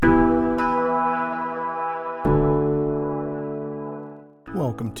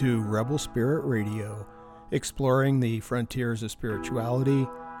Welcome to Rebel Spirit Radio, exploring the frontiers of spirituality,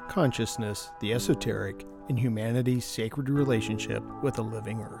 consciousness, the esoteric, and humanity's sacred relationship with the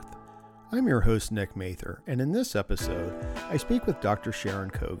living earth. I'm your host, Nick Mather, and in this episode, I speak with Dr.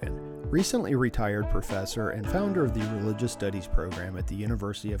 Sharon Coggan, recently retired professor and founder of the Religious Studies program at the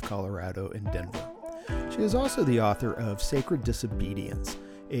University of Colorado in Denver. She is also the author of Sacred Disobedience,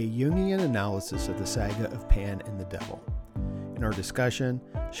 a Jungian analysis of the Saga of Pan and the Devil. In our discussion,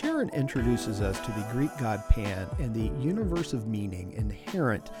 Sharon introduces us to the Greek god Pan and the universe of meaning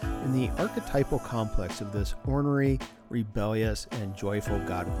inherent in the archetypal complex of this ornery, rebellious, and joyful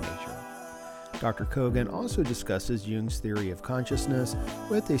god of nature. Dr. Coggan also discusses Jung's theory of consciousness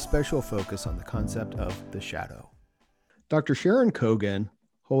with a special focus on the concept of the shadow. Dr. Sharon Coggan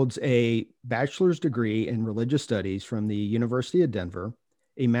holds a bachelor's degree in religious studies from the University of Denver,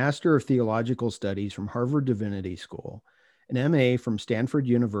 a Master of Theological Studies from Harvard Divinity School, an MA from Stanford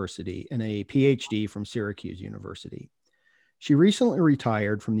University, and a PhD from Syracuse University. She recently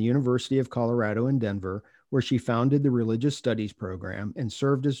retired from the University of Colorado in Denver, where she founded the Religious Studies program and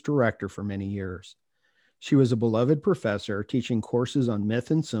served as director for many years. She was a beloved professor teaching courses on myth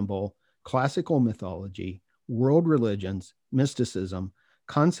and symbol, classical mythology, world religions, mysticism,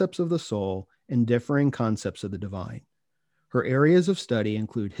 concepts of the soul, and differing concepts of the divine. Her areas of study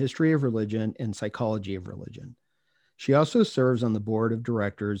include history of religion and psychology of religion. She also serves on the board of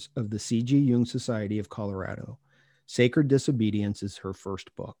directors of the C.G. Jung Society of Colorado. Sacred Disobedience is her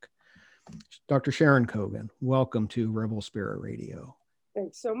first book. Dr. Sharon Coggan, welcome to Rebel Spirit Radio.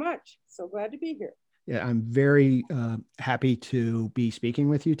 Thanks so much. So glad to be here. Yeah, I'm very happy to be speaking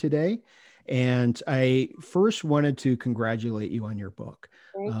with you today. And I first wanted to congratulate you on your book.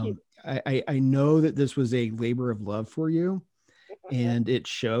 Thank you. I know that this was a labor of love for you, and it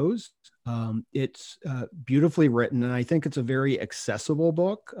shows. It's beautifully written, and I think it's a very accessible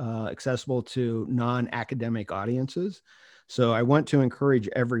book, accessible to non-academic audiences. So I want to encourage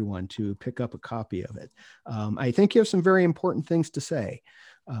everyone to pick up a copy of it. I think you have some very important things to say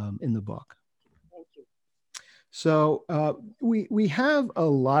in the book. Thank you. So we have a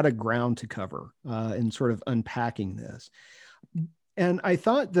lot of ground to cover in sort of unpacking this. And I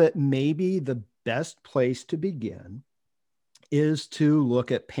thought that maybe the best place to begin is to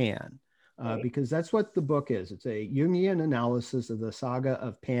look at Pan, because that's what the book is. It's a Jungian analysis of the saga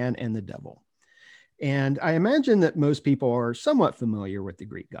of Pan and the devil. And I imagine that most people are somewhat familiar with the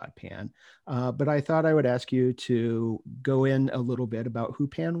Greek god Pan, but I thought I would ask you to go in a little bit about who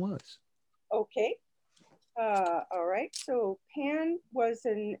Pan was. Okay. All right. So Pan was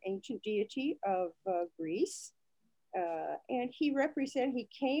an ancient deity of Greece, and he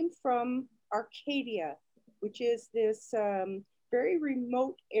came from Arcadia, which is this very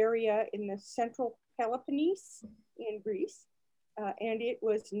remote area in the central Peloponnese in Greece. And it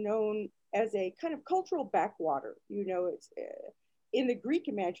was known as a kind of cultural backwater. You know, it's in the Greek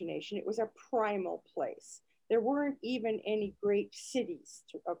imagination, it was a primal place. There weren't even any great cities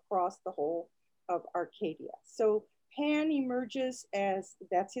across the whole of Arcadia. So Pan emerges as,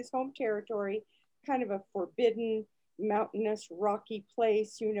 that's his home territory, kind of a forbidden, mountainous, rocky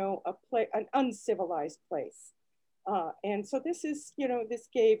place, you know, an uncivilized place. And so this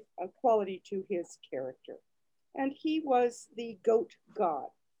gave a quality to his character. And he was the goat god.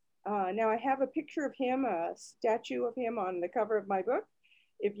 Now I have a picture of him, a statue of him on the cover of my book.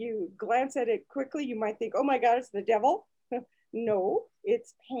 If you glance at it quickly, you might think, oh my God, it's the devil. No,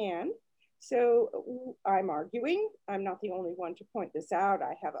 it's Pan. So I'm arguing, I'm not the only one to point this out.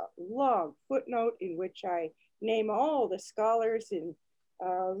 I have a long footnote in which I name all the scholars in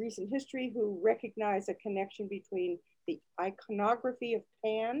recent history who recognize a connection between the iconography of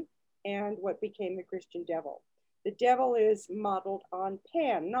Pan and what became the Christian devil. The devil is modeled on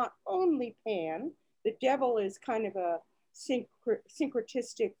Pan, not only Pan. The devil is kind of a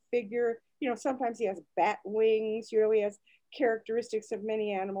syncretistic figure. You know, sometimes he has bat wings, you know, he has characteristics of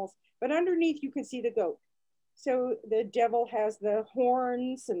many animals, but underneath you can see the goat. So the devil has the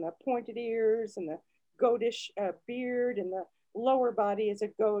horns and the pointed ears and the goatish beard, and the lower body is a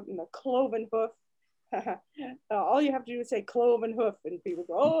goat and a cloven hoof. All you have to do is say cloven hoof and people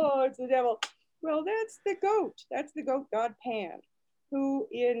go, oh, it's the devil. Well, that's the goat. That's the goat god Pan, who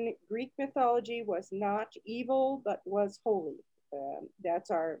in Greek mythology was not evil, but was holy.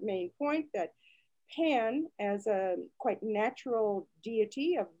 That's our main point, that Pan, as a quite natural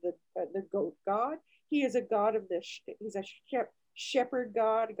deity of the goat god, he is a god of he's a shepherd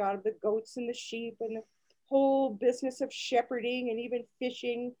god, a god of the goats and the sheep and the whole business of shepherding and even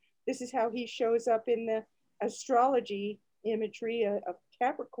fishing. This is how he shows up in the astrology imagery of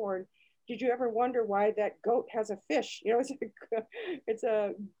Capricorn. did you ever wonder why that goat has a fish? You know, it's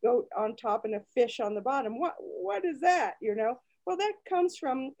a goat on top and a fish on the bottom. What is that? You know, well, that comes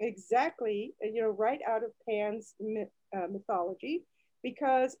from exactly, you know, right out of Pan's mythology,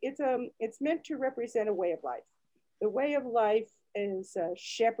 because it's meant to represent a way of life. The way of life is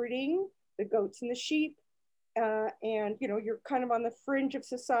shepherding the goats and the sheep, and you know, you're kind of on the fringe of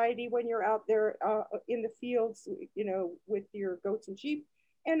society when you're out there in the fields, you know, with your goats and sheep.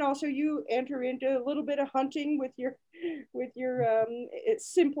 And also you enter into a little bit of hunting with your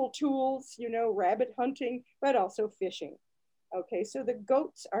simple tools, you know, rabbit hunting, but also fishing. Okay, so the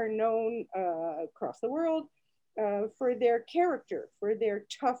goats are known across the world for their character, for their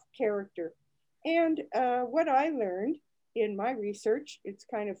tough character. And what I learned in my research, it's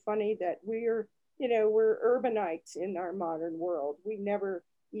kind of funny that we're, you know, we're urbanites in our modern world. We never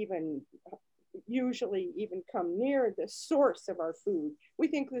even usually even come near the source of our food. We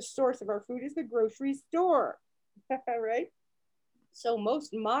think the source of our food is the grocery store, right? So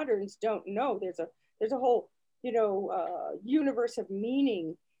most moderns don't know there's a whole, you know, universe of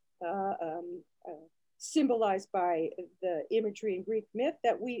meaning uh, um, uh, symbolized by the imagery in Greek myth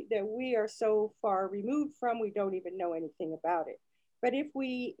that we are so far removed from, we don't even know anything about it. But if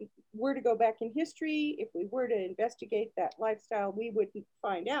we were to go back in history, if we were to investigate that lifestyle, we would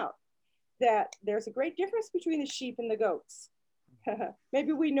find out that there's a great difference between the sheep and the goats.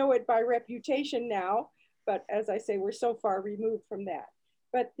 Maybe we know it by reputation now, but as I say, we're so far removed from that.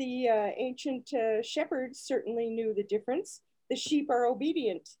 But the ancient shepherds certainly knew the difference. The sheep are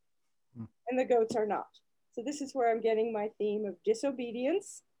obedient and the goats are not. So this is where I'm getting my theme of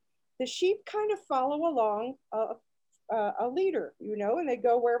disobedience. The sheep kind of follow along a leader, you know, and they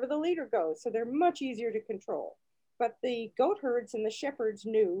go wherever the leader goes. So they're much easier to control. But the goat herds and the shepherds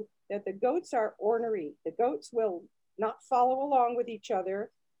knew that the goats are ornery. The goats will not follow along with each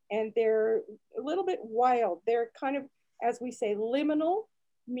other, and they're a little bit wild. They're kind of, as we say, liminal,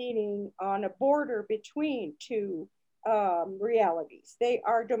 meaning on a border between two realities. They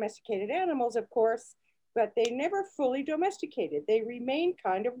are domesticated animals, of course, but they never fully domesticated. They remain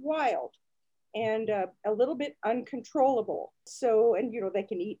kind of wild and a little bit uncontrollable. So, and you know, they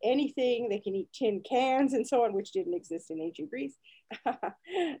can eat anything, they can eat tin cans and so on, which didn't exist in ancient Greece.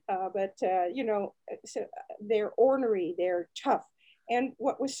 You know, so they're ornery, they're tough. And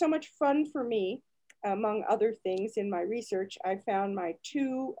what was so much fun for me, among other things in my research, I found my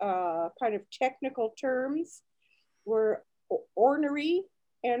two kind of technical terms were ornery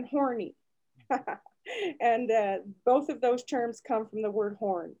and horny. And both of those terms come from the word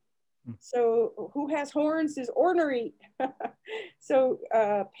horn. So who has horns is ornery. So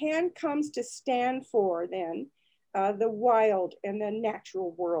Pan comes to stand for then the wild and the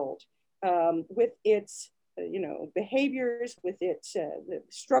natural world, with its you know, behaviors, with its the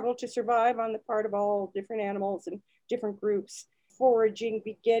struggle to survive on the part of all different animals and different groups, foraging,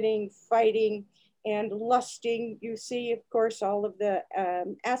 begetting, fighting, and lusting. You see, of course, all of the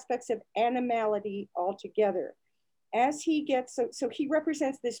aspects of animality all together. As he gets, so he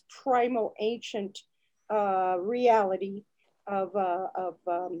represents this primal ancient reality of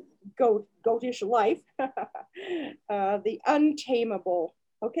goatish life, the untamable,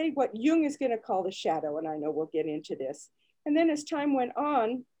 okay, what Jung is going to call the shadow, and I know we'll get into this. And then as time went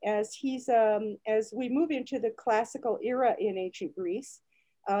on, as we move into the classical era in ancient Greece,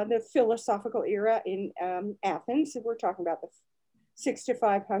 the philosophical era in Athens, we're talking about the 6 to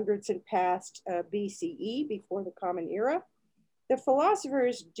 500s and past BCE, before the Common Era. The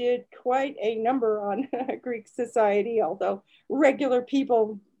philosophers did quite a number on Greek society, although regular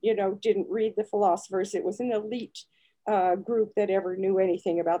people, you know, didn't read the philosophers. It was an elite group that ever knew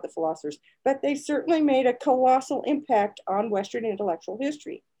anything about the philosophers, but they certainly made a colossal impact on Western intellectual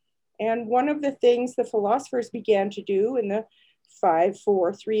history. And one of the things the philosophers began to do in the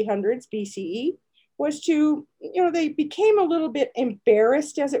 300s BCE was to, you know, they became a little bit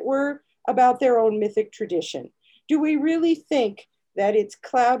embarrassed, as it were, about their own mythic tradition. Do we really think that it's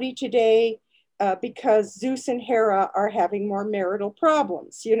cloudy today because Zeus and Hera are having more marital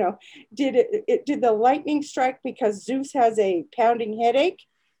problems? You know, did the lightning strike because Zeus has a pounding headache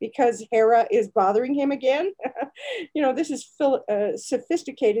because Hera is bothering him again? You know, this is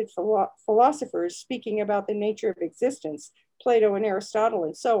sophisticated philosophers speaking about the nature of existence, Plato and Aristotle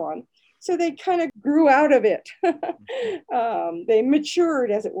and so on. So they kind of grew out of it. They matured,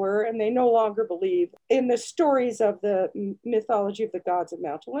 as it were, and they no longer believe in the stories of the mythology of the gods of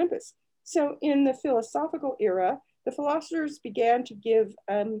Mount Olympus. So in the philosophical era, the philosophers began to give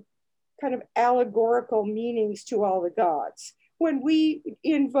kind of allegorical meanings to all the gods. When we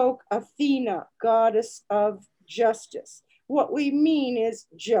invoke Athena, goddess of justice, what we mean is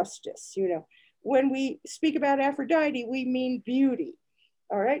justice. When we speak about Aphrodite, we mean beauty.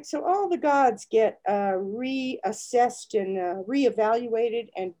 All right, so all the gods get reassessed and reevaluated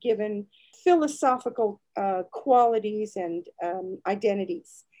and given philosophical qualities and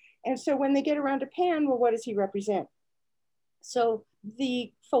identities. And so when they get around to Pan, well, what does he represent? So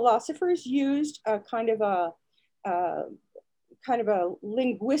the philosophers used a kind of a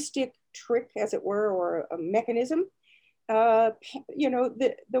linguistic trick, as it were, or a mechanism. The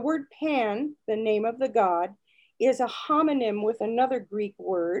word Pan, the name of the god, is a homonym with another Greek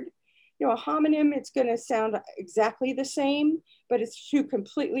word. A homonym, it's going to sound exactly the same, but it's two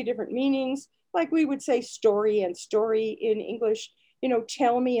completely different meanings. Like we would say story and story in English,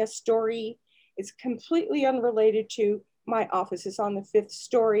 tell me a story. It's completely unrelated to my office is on the 5th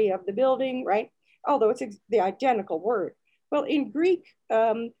story of the building, right? Although it's the identical word. Well, in Greek,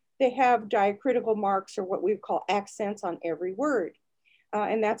 they have diacritical marks, or what we call accents, on every word.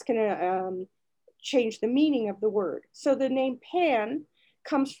 And that's going to change the meaning of the word. So the name Pan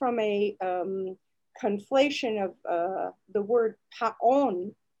comes from a conflation of the word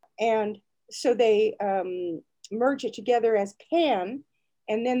paon. And so they merge it together as Pan.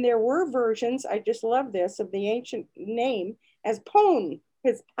 And then there were versions, I just love this, of the ancient name as Pon,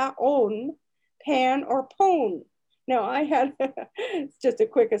 his paon, Pan or Pon. Now I had, it's just a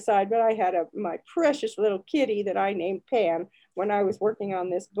quick aside, but I had my precious little kitty that I named Pan when I was working on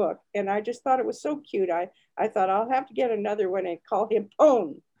this book. And I just thought it was so cute. I thought I'll have to get another one and call him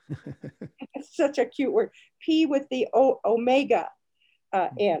Pon. It's such a cute word. P with the omega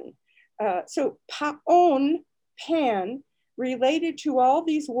N. So paon, Pan, related to all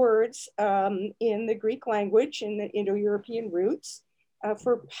these words in the Greek language, in the Indo-European roots,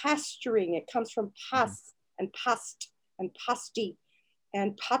 for pasturing. It comes from pas and past and pasti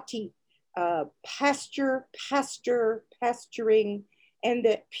and pati, pasture, pastor, pasturing, and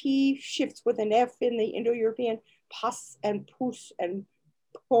the P shifts with an F in the Indo-European, pas and pus and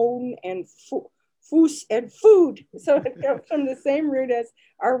pone and fus and food. So it comes from the same root as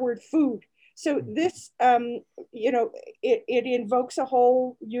our word food. So this, it invokes a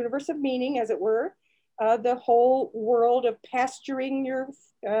whole universe of meaning, as it were, the whole world of pasturing your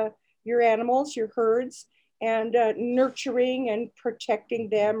animals, your herds, and nurturing and protecting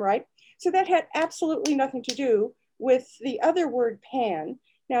them, right? So that had absolutely nothing to do with the other word Pan.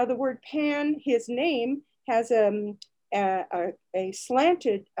 Now the word Pan, his name has a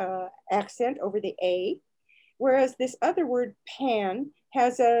slanted accent over the A, whereas this other word Pan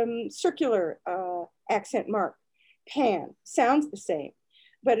has a circular accent mark. Pan sounds the same,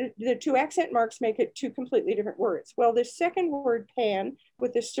 but the two accent marks make it two completely different words. Well, the second word Pan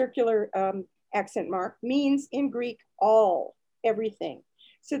with the circular accent mark means in Greek all, everything.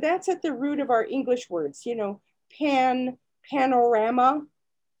 So that's at the root of our English words, panorama,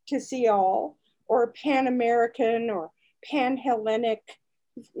 to see all, or Pan-American or Pan-Hellenic.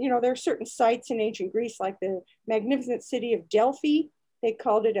 There are certain sites in ancient Greece, like the magnificent city of Delphi. They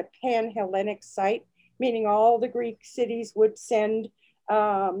called it a Pan-Hellenic site, meaning all the Greek cities would send,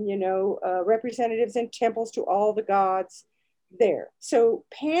 representatives and temples to all the gods there. So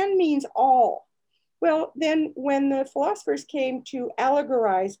Pan means all. Well, then when the philosophers came to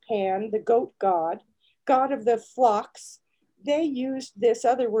allegorize Pan, the goat god of the flocks, they used this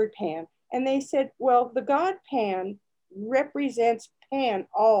other word Pan. And they said, well, the god Pan represents Pan,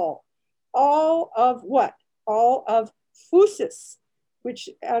 all of what? All of physis,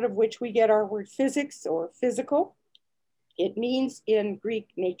 out of which we get our word physics or physical. It means in Greek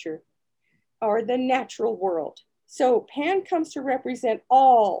nature, or the natural world. So Pan comes to represent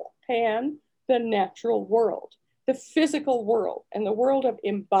all, Pan, the natural world, the physical world, and the world of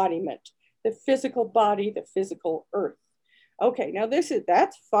embodiment, the physical body, the physical earth. Okay, now that's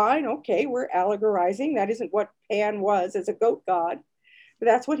fine. Okay, we're allegorizing. That isn't what Pan was as a goat god, but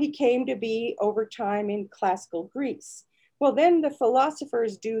that's what he came to be over time in classical Greece. Well, then the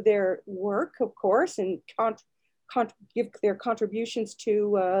philosophers do their work, of course, and give their contributions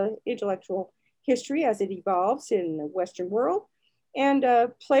to intellectual history as it evolves in the Western world. And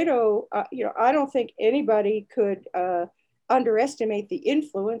Plato, I don't think anybody could underestimate the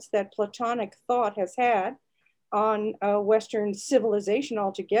influence that Platonic thought has had on Western civilization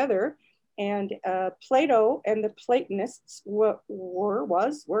altogether. And Plato and the Platonists were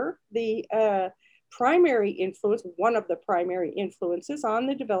the primary influence, one of the primary influences on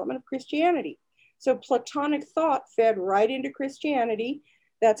the development of Christianity. So Platonic thought fed right into Christianity.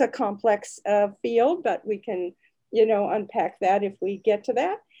 That's a complex field, but we can, unpack that if we get to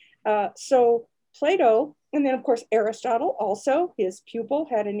that. So Plato, and then of course Aristotle also, his pupil,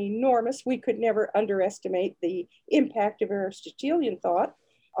 had an enormous, we could never underestimate the impact of Aristotelian thought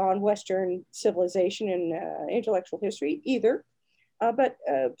on Western civilization and intellectual history either. But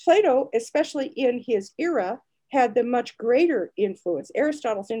Plato, especially in his era, had the much greater influence.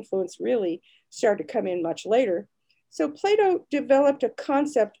 Aristotle's influence really started to come in much later. So Plato developed a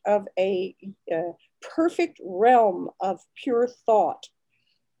concept of a perfect realm of pure thought,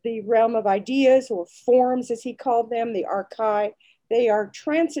 the realm of ideas or forms, as he called them, the archai. They are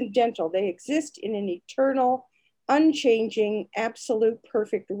transcendental. They exist in an eternal, unchanging, absolute,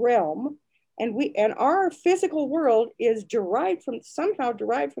 perfect realm. And our physical world is somehow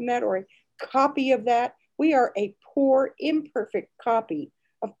derived from that, or a copy of that. We are a poor, imperfect copy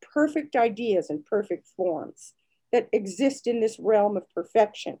of perfect ideas and perfect forms that exist in this realm of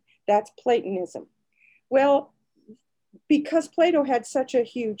perfection. That's Platonism. Well, because Plato had such a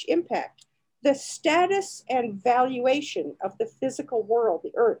huge impact, the status and valuation of the physical world,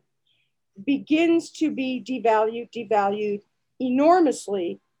 the earth, begins to be devalued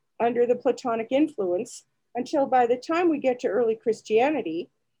enormously under the Platonic influence, until by the time we get to early Christianity,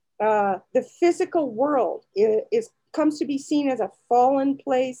 the physical world comes to be seen as a fallen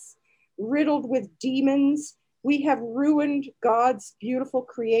place, riddled with demons. We have ruined God's beautiful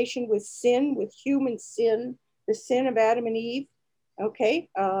creation with sin, with human sin, the sin of Adam and Eve. Okay.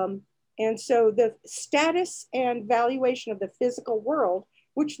 And so the status and valuation of the physical world,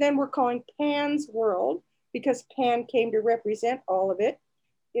 which then we're calling Pan's world, because Pan came to represent all of it,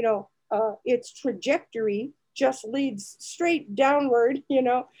 its trajectory just leads straight downward,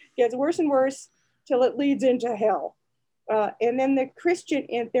 gets worse and worse till it leads into hell. And then the Christian,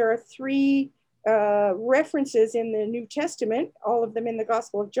 and there are three references in the New Testament, all of them in the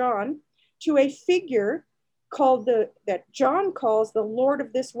Gospel of John, to a figure that John calls the Lord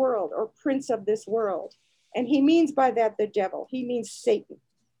of this world, or Prince of this world. And he means by that the devil. He means Satan.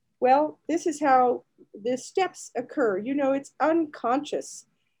 Well, this is how the steps occur. It's unconscious.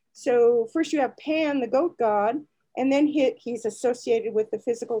 So first you have Pan, the goat god, and then he's associated with the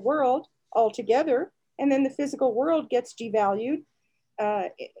physical world altogether. And then the physical world gets devalued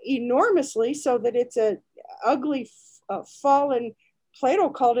enormously, so that it's a ugly, fallen, Plato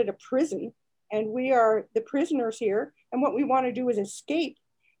called it a prison. And we are the prisoners here. And what we want to do is escape.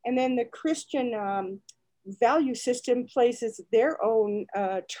 And then the Christian value system places their own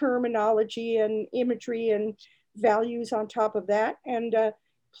terminology and imagery and values on top of that. And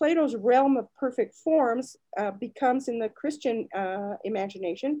Plato's realm of perfect forms becomes, in the Christian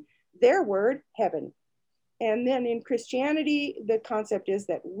imagination, their word, heaven. And then in Christianity, the concept is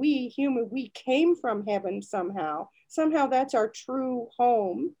that we came from heaven somehow. Somehow that's our true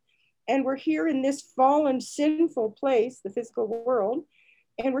home. And we're here in this fallen, sinful place, the physical world.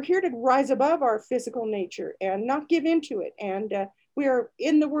 And we're here to rise above our physical nature and not give into it. And we are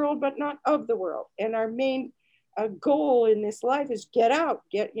in the world, but not of the world. And our main goal in this life is get out,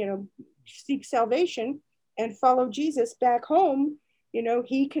 seek salvation and follow Jesus back home.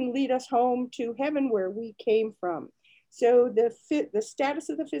 He can lead us home to heaven where we came from. So the status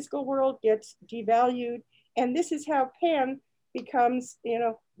of the physical world gets devalued. And this is how Pan becomes,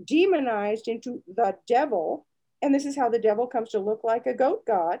 demonized into the devil. And this is how the devil comes to look like a goat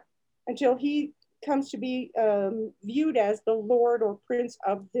god, until he comes to be viewed as the Lord or Prince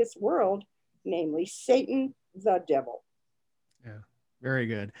of this world, namely Satan, the devil. Yeah, very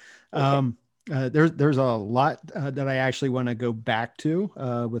good. Okay. There's a lot that I actually want to go back to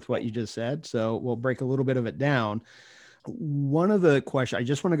with what you just said. So we'll break a little bit of it down. One of the questions, I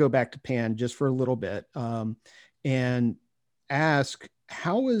just want to go back to Pan just for a little bit and ask,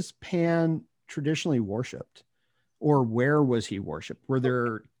 how is Pan traditionally worshipped? Or where was he worshipped? Were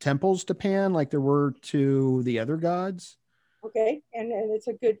there temples to Pan like there were to the other gods? Okay, and it's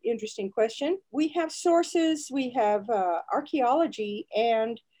a good, interesting question. We have sources, we have archaeology,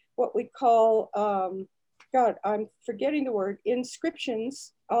 and what we call, God, I'm forgetting the word,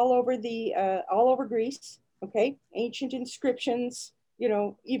 inscriptions all over Greece. Okay, ancient inscriptions,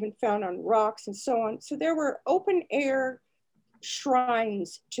 even found on rocks and so on. So there were open air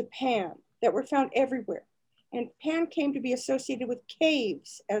shrines to Pan that were found everywhere. And Pan came to be associated with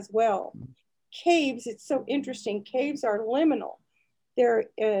caves as well. Caves, it's so interesting. Caves are liminal. They're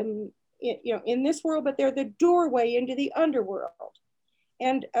in this world, but they're the doorway into the underworld.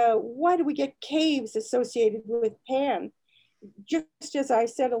 And why do we get caves associated with Pan? Just as I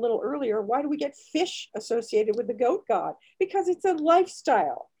said a little earlier, why do we get fish associated with the goat god? Because it's a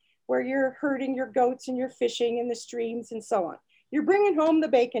lifestyle where you're herding your goats and you're fishing in the streams and so on. You're bringing home the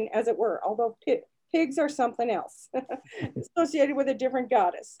bacon, as it were, although pigs are something else associated with a different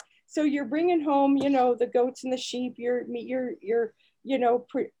goddess. So you're bringing home, the goats and the sheep. You're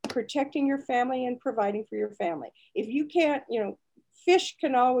protecting your family and providing for your family. If you can't, fish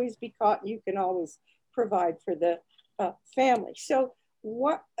can always be caught. You can always provide for the family. So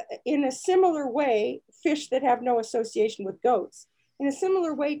what, in a similar way, fish that have no association with goats, in a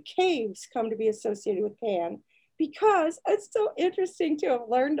similar way, caves come to be associated with Pan, because it's so interesting to have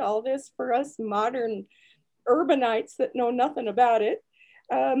learned all this for us modern urbanites that know nothing about it.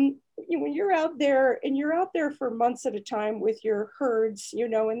 When you're out there and you're out there for months at a time with your herds, in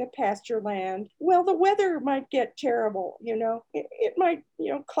the pasture land, well, the weather might get terrible, it might,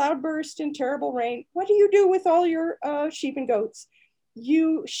 cloudburst and terrible rain. What do you do with all your sheep and goats?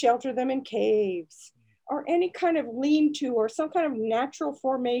 You shelter them in caves or any kind of lean-to or some kind of natural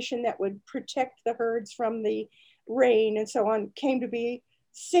formation that would protect the herds from the rain and so on, came to be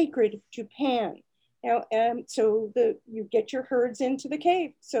sacred to Pan. Now, so you get your herds into the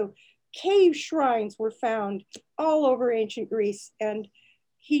cave. So cave shrines were found all over ancient Greece, and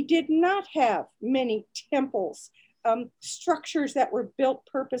he did not have many temples, structures that were built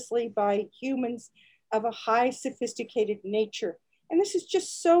purposely by humans of a high sophisticated nature. And this is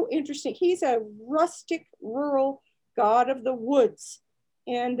just so interesting. He's a rustic, rural god of the woods.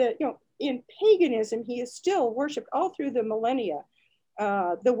 And, in paganism, he is still worshipped all through the millennia.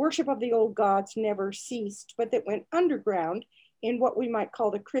 The worship of the old gods never ceased, but that went underground in what we might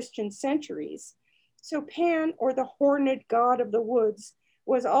call the Christian centuries. So Pan, or the horned god of the woods,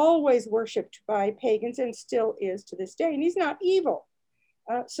 was always worshipped by pagans and still is to this day. And he's not evil.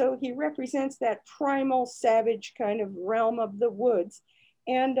 So he represents that primal, savage kind of realm of the woods.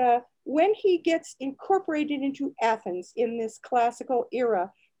 And when he gets incorporated into Athens in this classical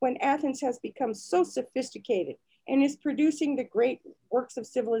era, when Athens has become so sophisticated and is producing the great works of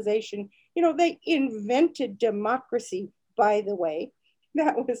civilization, they invented democracy, by the way.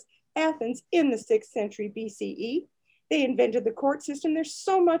 That was Athens in the 6th century BCE. They invented the court system. There's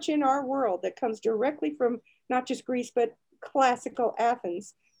so much in our world that comes directly from not just Greece, but classical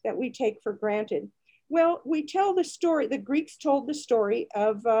Athens that we take for granted. Well, we tell the story, the Greeks told the story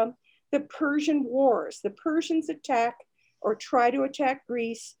of the Persian Wars. The Persians attack or try to attack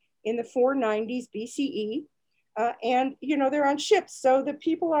Greece in the 490s BCE. And, they're on ships. So the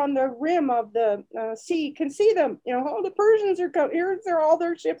people on the rim of the sea can see them. The Persians are coming. Here's all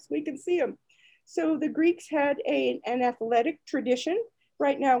their ships. We can see them. So the Greeks had an athletic tradition.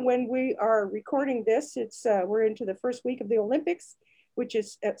 Right now, when we are recording this, we're into the first week of the Olympics, which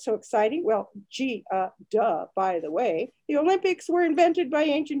is so exciting. Well, by the way, the Olympics were invented by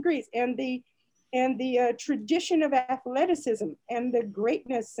ancient Greece, and the tradition of athleticism and the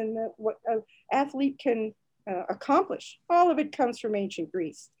greatness and what an athlete can accomplish, all of it comes from ancient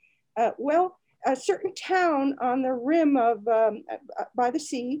Greece. Well, a certain town on the rim of by the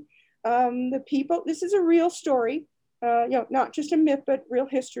sea, the people. This is a real story. Not just a myth, but real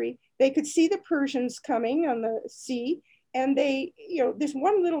history. They could see the Persians coming on the sea, and this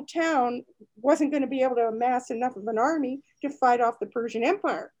one little town wasn't going to be able to amass enough of an army to fight off the Persian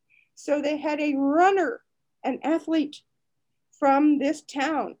Empire. So they had a runner, an athlete from this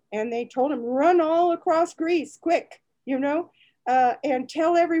town, and they told him, run all across Greece, quick, and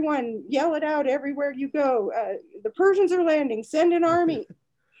tell everyone, yell it out everywhere you go. The Persians are landing, send an army.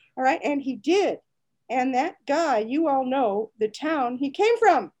 All right, and he did. And that guy, you all know the town he came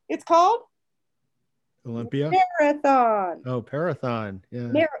from. It's called Olympia? Marathon. Oh, Parathon.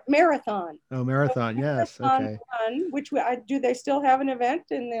 Yeah. Marathon. Oh, Marathon. So yes. Okay. Run, which do they still have an event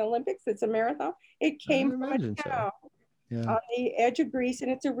in the Olympics? It's a marathon. It came from a town on the edge of Greece.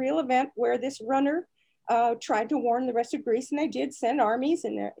 And it's a real event where this runner tried to warn the rest of Greece, and they did send armies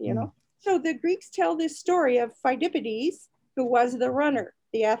in there, So the Greeks tell this story of Phidippides, who was the runner,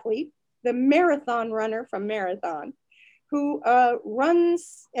 the athlete, the marathon runner from Marathon, who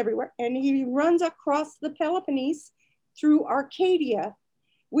runs everywhere. And he runs across the Peloponnese through Arcadia,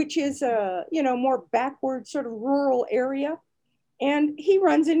 which is a, more backward sort of rural area. And he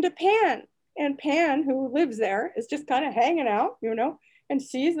runs into Pan. And Pan, who lives there, is just kind of hanging out, and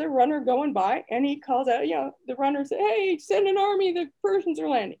sees the runner going by. And he calls out, the runner says, hey, send an army, the Persians are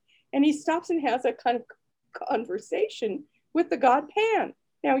landing. And he stops and has a kind of conversation with the god Pan.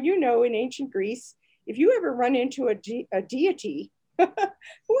 Now, in ancient Greece, if you ever run into a deity,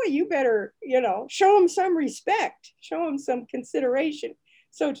 boy, you better, show him some respect, show him some consideration.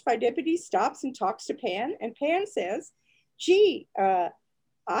 So Phidippides stops and talks to Pan, and Pan says, gee,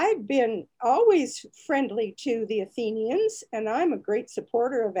 I've been always friendly to the Athenians, and I'm a great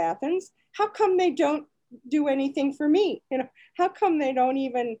supporter of Athens. How come they don't do anything for me? How come they don't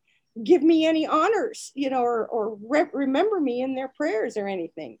even give me any honors, or remember me in their prayers or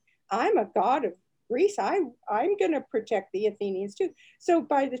anything? I'm a god of Greece. I'm going to protect the Athenians too. So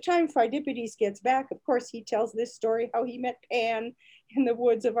by the time Pheidippides gets back, of course, he tells this story how he met Pan in the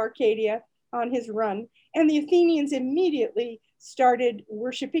woods of Arcadia on his run. And the Athenians immediately started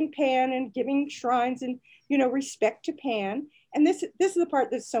worshiping Pan and giving shrines and, respect to Pan. And this is the part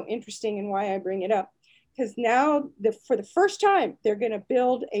that's so interesting and why I bring it up. Because now, for the first time, they're going to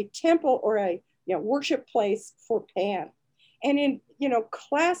build a temple or a worship place for Pan. And in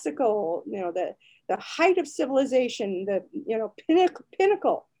classical, the height of civilization, the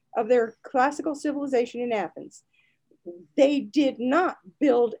pinnacle of their classical civilization in Athens, they did not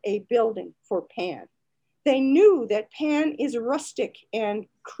build a building for Pan. They knew that Pan is rustic and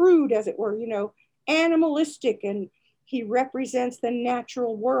crude, as it were, animalistic, and he represents the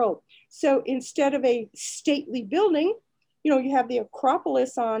natural world. So instead of a stately building, you have the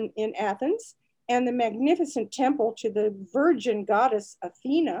Acropolis in Athens and the magnificent temple to the virgin goddess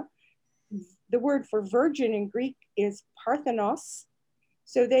Athena. The word for virgin in Greek is Parthenos.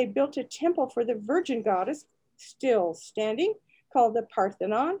 So they built a temple for the virgin goddess, still standing, called the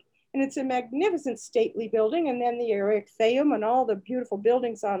Parthenon. And it's a magnificent stately building. And then the Erechtheum and all the beautiful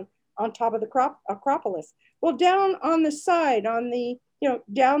buildings on top of the Acropolis. Well, down on the side, down the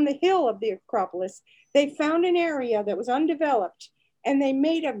hill of the Acropolis, they found an area that was undeveloped, and they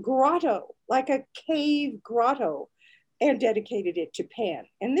made a grotto, like a cave grotto, and dedicated it to Pan.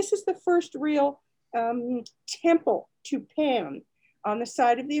 And this is the first real temple to Pan on the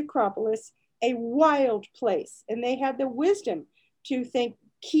side of the Acropolis, a wild place. And they had the wisdom to think,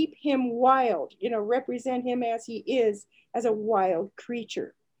 keep him wild, represent him as he is, as a wild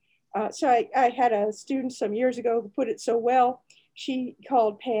creature. So I had a student some years ago who put it so well. She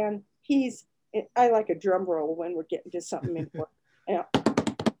called Pan, I like a drum roll when we're getting to something important.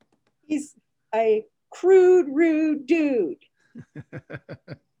 He's a crude, rude dude.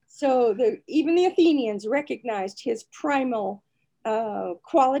 So even the Athenians recognized his primal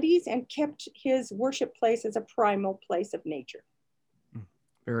qualities and kept his worship place as a primal place of nature.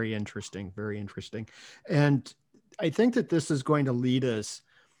 Very interesting, very interesting. And I think that this is going to lead us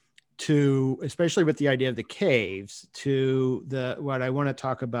to, especially with the idea of the caves, to what I want to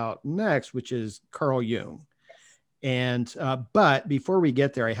talk about next, which is Carl Jung. And but before we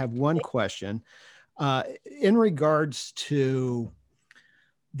get there, I have one question in regards to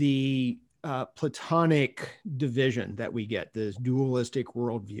the Platonic division that we get, this dualistic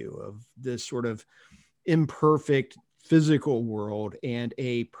worldview of this sort of imperfect physical world and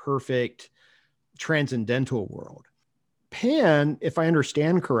a perfect transcendental world. Pan, if I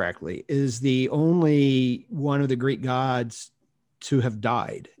understand correctly, is the only one of the Greek gods to have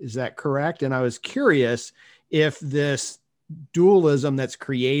died. Is that correct? And I was curious if this dualism that's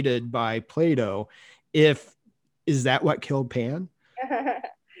created by Plato, is that what killed Pan?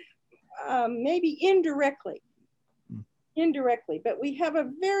 Maybe indirectly, but we have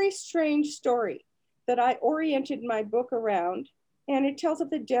a very strange story that I oriented my book around, and it tells of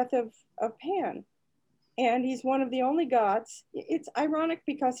the death of Pan. And he's one of the only gods. It's ironic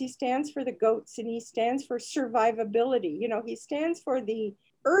because he stands for the goats and he stands for survivability. He stands for the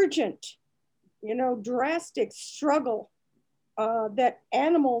urgent, drastic struggle that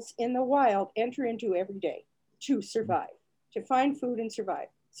animals in the wild enter into every day to survive, to find food and survive.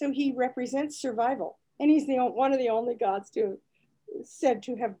 So he represents survival. And he's one of the only gods said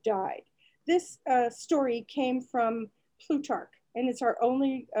to have died. This story came from Plutarch, and it's our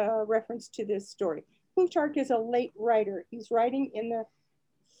only reference to this story. Plutarch is a late writer. He's writing in the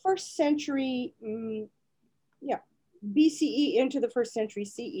first century, BCE into the first century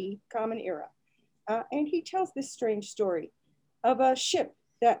CE, Common Era. And he tells this strange story of a ship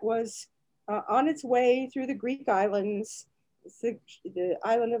that was on its way through the Greek islands. It's the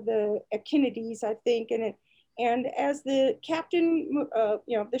island of the Echinides, I think. And as the captain,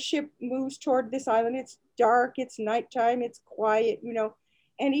 the ship moves toward this island, it's dark, it's nighttime, it's quiet,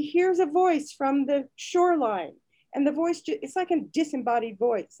 and he hears a voice from the shoreline. And the voice, it's like a disembodied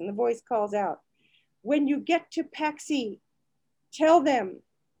voice. And the voice calls out, when you get to Paxi, tell them,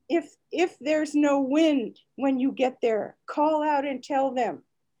 if there's no wind when you get there, call out and tell them,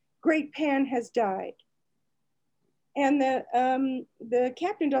 great Pan has died. And the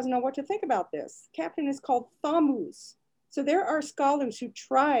captain doesn't know what to think about this. Captain is called Thamus. So there are scholars who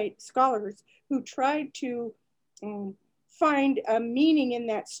tried to find a meaning in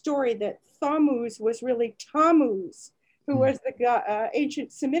that story that Thamus was really Tammuz, who was the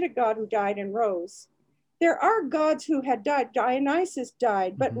ancient Semitic god who died and rose. There are gods who had died. Dionysus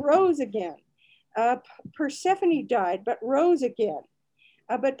died, but rose again. Persephone died, but rose again.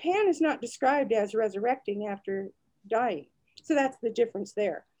 But Pan is not described as resurrecting after dying. So that's the difference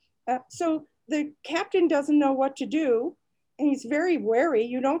there. So the captain doesn't know what to do, and he's very wary.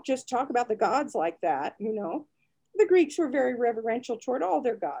 You don't just talk about the gods like that, you know. The Greeks were very reverential toward all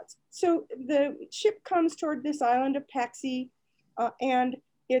their gods. So the ship comes toward this island of Paxi, and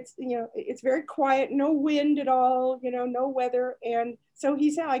it's, you know, it's very quiet, no wind at all, you know, no weather. And so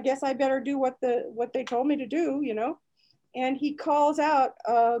he said, I guess I better do what they told me to do, you know. And he calls out,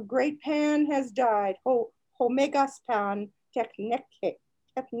 great Pan has died. Homegas Pan Techneke.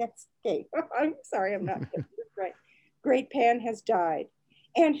 I'm sorry, I'm not right. Great Pan has died.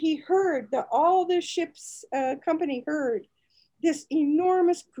 And he heard that all the ship's company heard this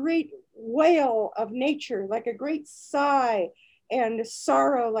enormous great wail of nature, like a great sigh, and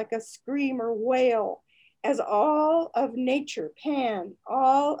sorrow like a scream or wail, as all of nature, Pan,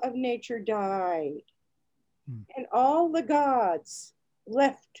 all of nature died. And all the gods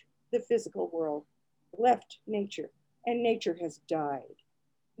left the physical world, left nature, and nature has died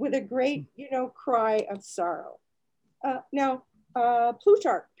with a great, you know, cry of sorrow. Now,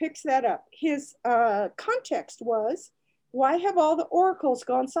 Plutarch picks that up. His context was, why have all the oracles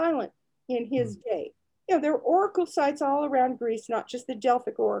gone silent in his day? You know, there were oracle sites all around Greece, not just the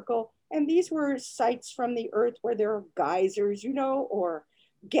Delphic oracle. And these were sites from the earth where there are geysers, you know, or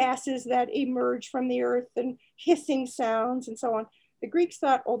gases that emerge from the earth and hissing sounds and so on. The Greeks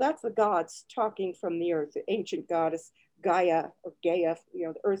thought, oh, that's the gods talking from the earth, the ancient goddess Gaia or Gaia, you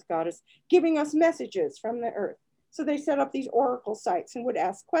know, the earth goddess, giving us messages from the earth. So they set up these oracle sites and would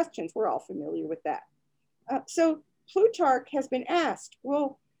ask questions. We're all familiar with that. So Plutarch has been asked,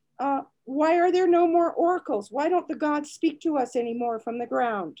 well, why are there no more oracles? Why don't the gods speak to us anymore from the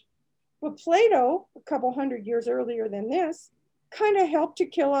ground? Well, Plato, a couple hundred years earlier than this, kind of helped to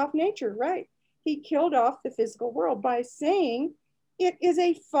kill off nature, right? He killed off the physical world by saying it is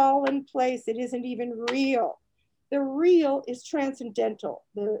a fallen place. It isn't even real. The real is transcendental.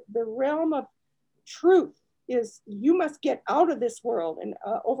 The realm of truth is, you must get out of this world and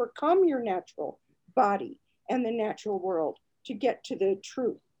overcome your natural body and the natural world to get to the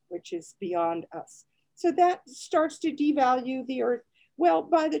truth, which is beyond us. So that starts to devalue the earth. Well,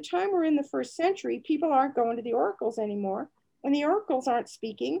 by the time we're in the 1st century, people aren't going to the oracles anymore, and the oracles aren't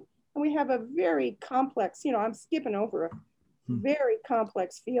speaking. And we have a very complex, you know, I'm skipping over a very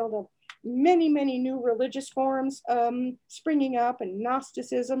complex field of many, many new religious forms springing up, and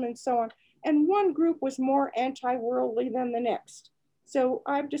Gnosticism and so on. And one group was more anti-worldly than the next. So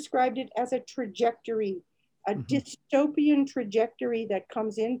I've described it as a trajectory, a dystopian trajectory that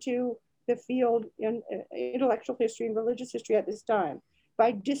comes into the field in intellectual history and religious history at this time.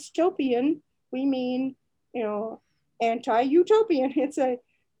 By dystopian, we mean, you know, anti-utopian. It's a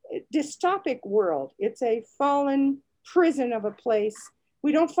dystopic world. It's a fallen prison of a place.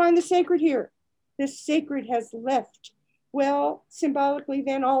 We don't find the sacred here. The sacred has left. Well, symbolically,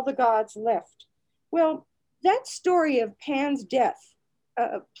 then all the gods left. Well, that story of Pan's death,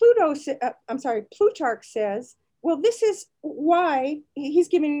 Plutarch says, well, this is why he's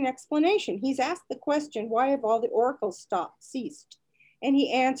giving an explanation. He's asked the question, why have all the oracles ceased? And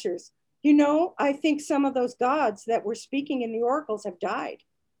he answers, you know, I think some of those gods that were speaking in the oracles have died.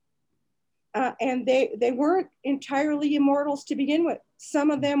 And they weren't entirely immortals to begin with.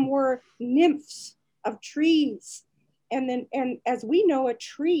 Some of them were nymphs of trees. And as we know, a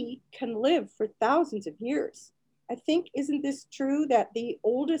tree can live for thousands of years. I think, isn't this true that the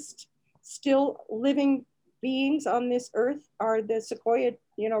oldest still living beings on this earth are the sequoia,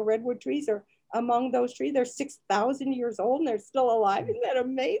 you know, redwood trees, or among those trees? They're 6,000 years old and they're still alive. Isn't that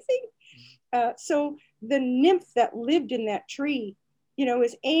amazing? So the nymph that lived in that tree, you know,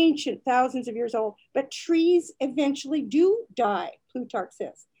 is ancient, thousands of years old, but trees eventually do die, Plutarch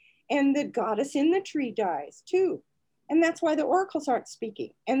says. And the goddess in the tree dies too. And that's why the oracles aren't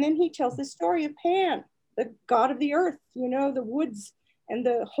speaking. And then he tells the story of Pan, the god of the earth, you know, the woods and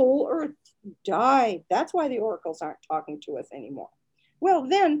the whole earth died. That's why the oracles aren't talking to us anymore. Well,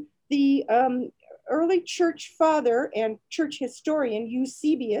 then the early church father and church historian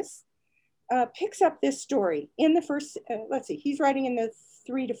Eusebius picks up this story in the first, let's see, he's writing in the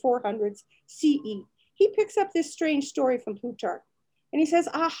 300 to 400s CE. He picks up this strange story from Plutarch and he says,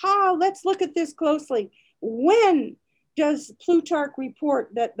 aha, let's look at this closely. When does Plutarch report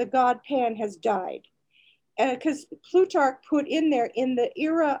that the god Pan has died? Because Plutarch put in there, in the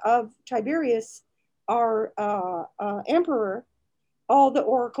era of Tiberius, our emperor, all the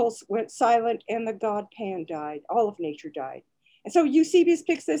oracles went silent and the god Pan died. All of nature died. And so Eusebius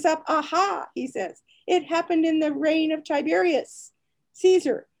picks this up. Aha, he says, it happened in the reign of Tiberius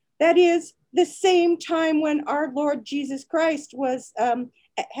Caesar. That is the same time when our Lord Jesus Christ was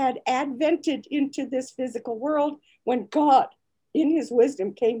had advented into this physical world, when God in his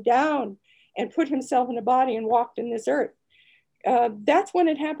wisdom, came down and put himself in a body and walked in this earth. That's when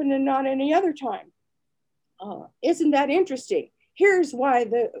it happened and not any other time. Isn't that interesting? Here's why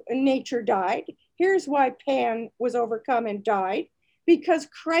the nature died. Here's why Pan was overcome and died, because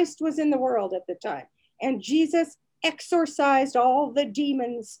Christ was in the world at the time. And Jesus exorcised all the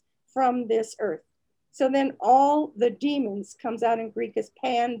demons from this earth. So then all the demons comes out in Greek as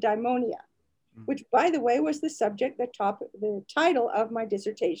pandaimonia, which, by the way, was the subject, the title of my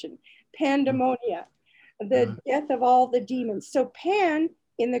dissertation, Pandaimonia, the death of all the demons. So Pan,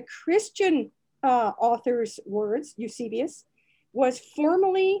 in the Christian author's words, Eusebius, was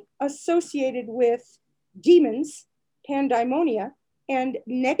formally associated with demons, pandaimonia, and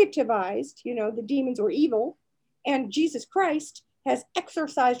negativized, the demons were evil, and Jesus Christ has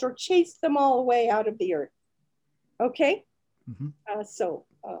exorcised or chased them all away out of the earth. Okay? Mm-hmm. So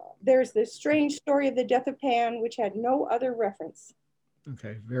there's this strange story of the death of Pan, which had no other reference.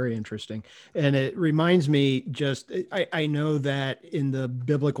 Okay, very interesting. And it reminds me I know that in the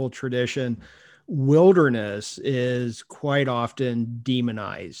biblical tradition, wilderness is quite often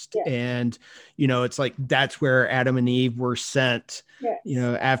demonized. Yes. And, it's like that's where Adam and Eve were sent, yes.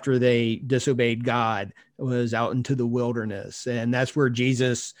 After they disobeyed God, was out into the wilderness. And that's where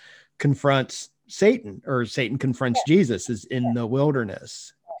Jesus confronts Satan, or Satan confronts yes. Jesus, is in yes. the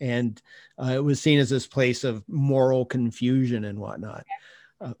wilderness. And it was seen as this place of moral confusion and whatnot.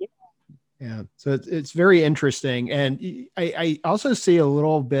 Yeah. So it's very interesting. And I also see a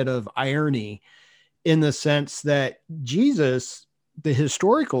little bit of irony in the sense that Jesus, the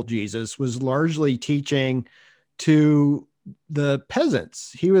historical Jesus, was largely teaching to the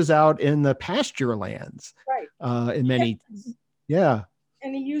peasants. He was out in the pasture lands. Right. In many, yeah.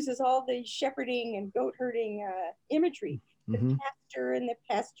 And he uses all the shepherding and goat herding imagery. The mm-hmm.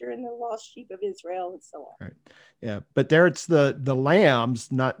 pasture and the lost sheep of Israel and so on. Right. Yeah. But there it's the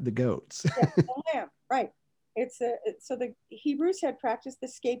lambs, not the goats. Yeah, the lamb. Right. So the Hebrews had practiced the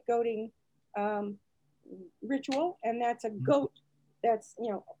scapegoating ritual, and that's a goat. That's,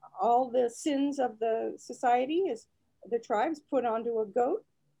 all the sins of the society is the tribes put onto a goat,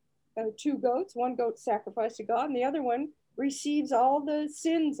 2 goats, one goat sacrificed to God, and the other one receives all the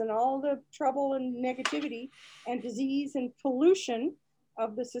sins and all the trouble and negativity and disease and pollution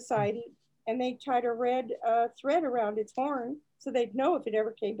of the society. And they tied a red thread around its horn so they'd know if it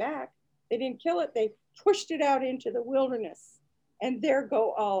ever came back. They didn't kill it. They pushed it out into the wilderness. And there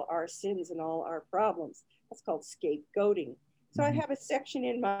go all our sins and all our problems. That's called scapegoating. So I have a section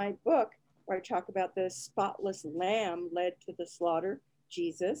in my book where I talk about the spotless lamb led to the slaughter,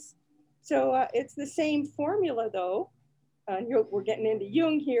 Jesus. So it's the same formula, though. We're getting into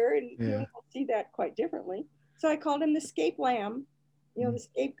Jung here, and Jung will see that quite differently. So I called him the scape lamb, the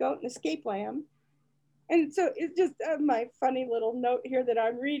scapegoat and the scape lamb. And so it's just my funny little note here that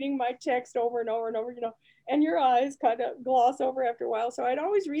I'm reading my text over and over and over, and your eyes kind of gloss over after a while. So I'd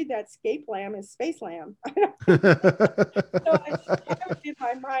always read that scape lamb as space lamb. So I have in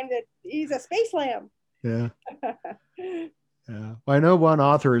my mind that he's a space lamb. Yeah. Yeah. Well, I know one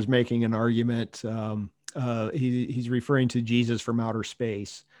author is making an argument. He's referring to Jesus from outer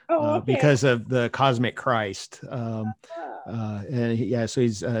space because of the cosmic Christ. So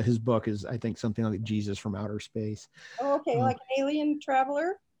his book is, I think, something like Jesus from Outer Space. Oh, okay. Like an alien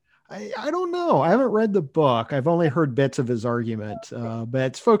traveler? I don't know. I haven't read the book. I've only heard bits of his argument, but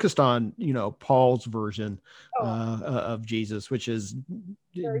it's focused on, Paul's version of Jesus, which is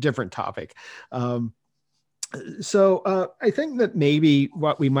a different topic. So I think that maybe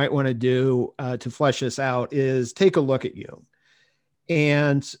what we might want to do to flesh this out is take a look at Jung.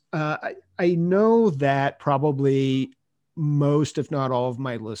 And I know that probably most, if not all of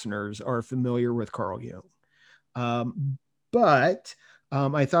my listeners are familiar with Carl Jung. But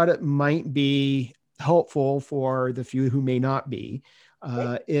I thought it might be helpful for the few who may not be,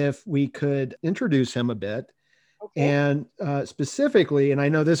 if we could introduce him a bit. Okay. And specifically, and I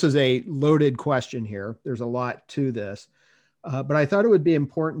know this is a loaded question here, there's a lot to this, but I thought it would be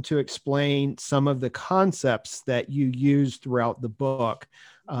important to explain some of the concepts that you use throughout the book,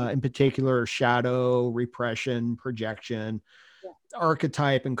 in particular, shadow, repression, projection,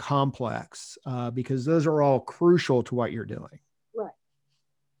 archetype, and complex, because those are all crucial to what you're doing. Right.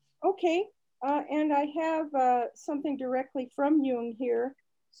 Okay. And I have something directly from Jung here.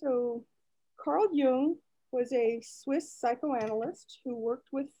 So Carl Jung was a Swiss psychoanalyst who worked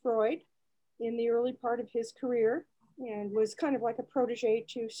with Freud in the early part of his career and was kind of like a protege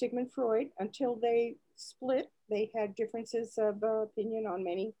to Sigmund Freud until they split. They had differences of opinion on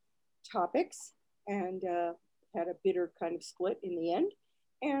many topics and had a bitter kind of split in the end.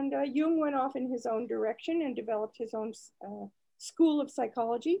 And Jung went off in his own direction and developed his own school of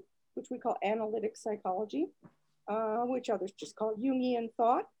psychology, which we call analytic psychology, which others just call Jungian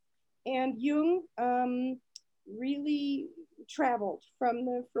thought. And Jung really traveled from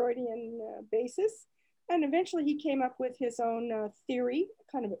the Freudian basis. And eventually he came up with his own theory,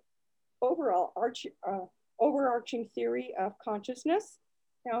 kind of overall overarching theory of consciousness.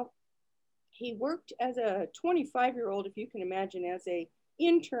 Now, he worked as a 25-year-old, if you can imagine, as an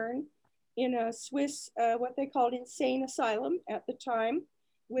intern in a Swiss, what they called insane asylum at the time,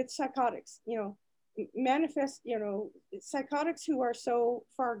 with psychotics, psychotics who are so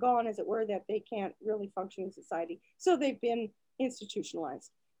far gone, as it were, that they can't really function in society. So they've been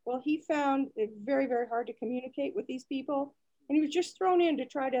institutionalized. Well, he found it very, very hard to communicate with these people. And he was just thrown in to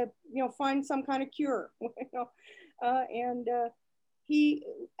try to, find some kind of cure. He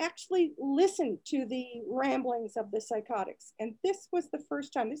actually listened to the ramblings of the psychotics. And this was the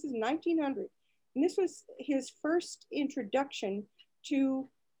first time, this is 1900. And this was his first introduction to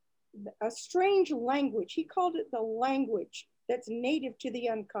a strange language. He called it the language that's native to the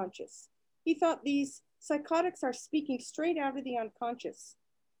unconscious. He thought these psychotics are speaking straight out of the unconscious.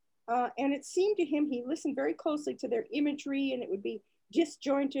 And it seemed to him, he listened very closely to their imagery, and it would be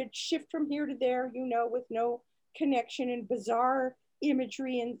disjointed, shift from here to there, with no connection, and bizarre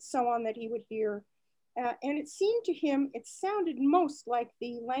imagery and so on that he would hear. And it seemed to him, it sounded most like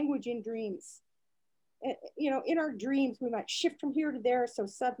the language in dreams. In our dreams, we might shift from here to there so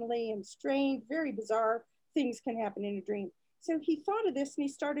suddenly, and strange, very bizarre things can happen in a dream. So he thought of this, and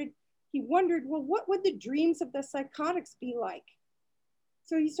he wondered, well, what would the dreams of the psychotics be like?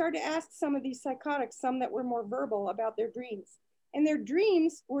 So he started to ask some of these psychotics, some that were more verbal, about their dreams. And their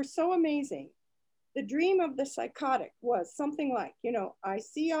dreams were so amazing. The dream of the psychotic was something like, I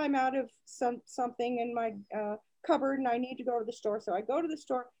see I'm out of something in my cupboard and I need to go to the store. So I go to the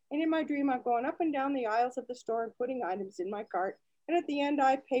store, and in my dream, I'm going up and down the aisles of the store and putting items in my cart. And at the end,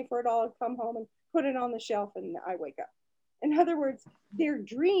 I pay for it all and come home and put it on the shelf, and I wake up. In other words, their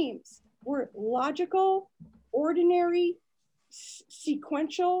dreams were logical, ordinary,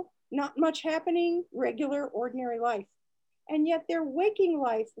 sequential, not much happening, regular, ordinary life. And yet their waking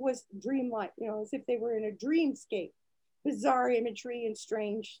life was dreamlike, as if they were in a dreamscape, bizarre imagery and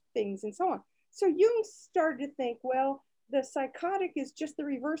strange things and so on. So Jung started to think, well, the psychotic is just the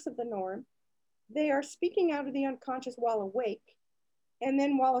reverse of the norm. They are speaking out of the unconscious while awake. And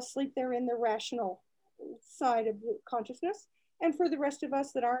then while asleep, they're in the rational side of the consciousness. And for the rest of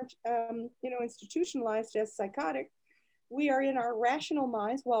us that aren't, institutionalized as psychotic, we are in our rational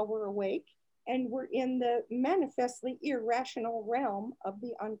minds while we're awake, and we're in the manifestly irrational realm of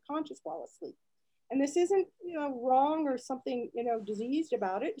the unconscious while asleep. And this isn't, wrong or something, diseased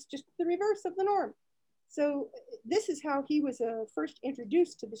about it. It's just the reverse of the norm. So this is how he was first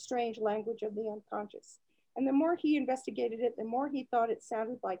introduced to the strange language of the unconscious. And the more he investigated it, the more he thought it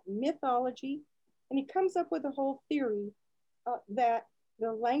sounded like mythology. And he comes up with a whole theory that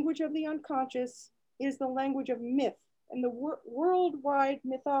the language of the unconscious is the language of myth. And the worldwide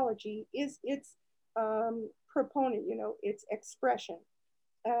mythology is its proponent, its expression.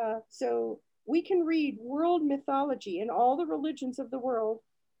 So we can read world mythology in all the religions of the world,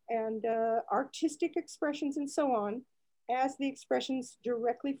 and artistic expressions and so on, as the expressions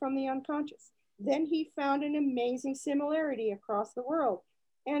directly from the unconscious. Then he found an amazing similarity across the world,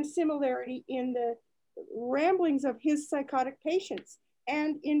 and similarity in the ramblings of his psychotic patients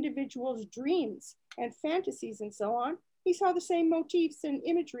and individuals' dreams and fantasies and so on. He saw the same motifs and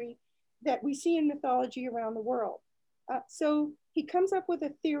imagery that we see in mythology around the world. So he comes up with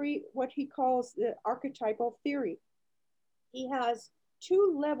a theory, what he calls the archetypal theory. He has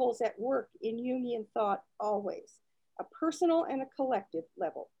two levels at work in Jungian thought always, a personal and a collective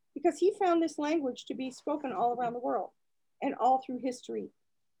level, because he found this language to be spoken all around the world and all through history.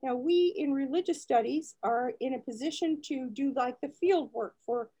 Now, we in religious studies are in a position to do like the field work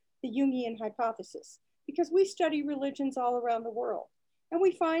for the Jungian hypothesis, because we study religions all around the world. And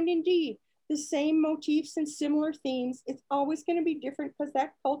we find indeed the same motifs and similar themes. It's always going to be different because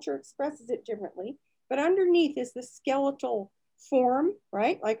that culture expresses it differently. But underneath is the skeletal form,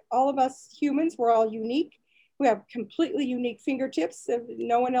 right? Like all of us humans, we're all unique. We have completely unique fingertips of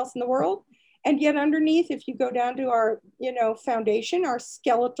no one else in the world. And yet underneath, if you go down to our, foundation, our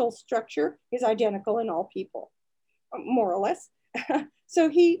skeletal structure is identical in all people, more or less. So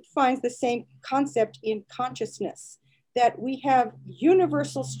he finds the same concept in consciousness, that we have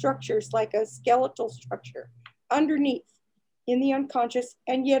universal structures like a skeletal structure underneath in the unconscious,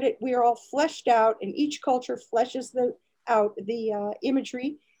 and yet we are all fleshed out, and each culture fleshes out the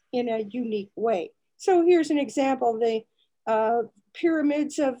imagery in a unique way. So here's an example, the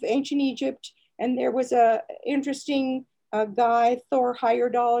pyramids of ancient Egypt, and there was a interesting a guy, Thor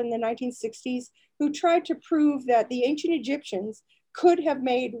Heyerdahl, in the 1960s, who tried to prove that the ancient Egyptians could have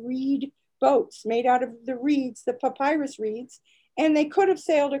made reed boats made out of the reeds, the papyrus reeds, and they could have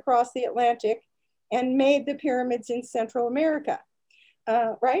sailed across the Atlantic and made the pyramids in Central America,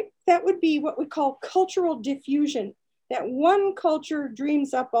 right? That would be what we call cultural diffusion, that one culture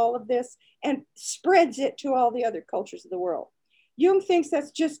dreams up all of this and spreads it to all the other cultures of the world. Jung thinks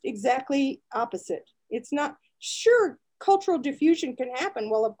that's just exactly opposite. It's not, sure, cultural diffusion can happen.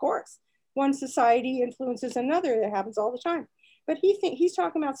 Well, of course, one society influences another. That happens all the time. But he's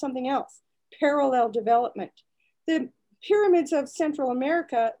talking about something else, parallel development. The pyramids of Central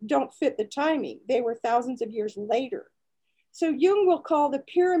America don't fit the timing. They were thousands of years later. So Jung will call the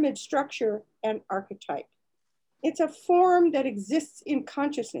pyramid structure an archetype. It's a form that exists in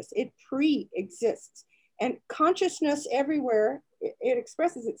consciousness. It pre-exists. And consciousness everywhere it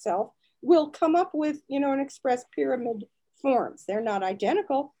expresses itself will come up with, and express pyramid forms. They're not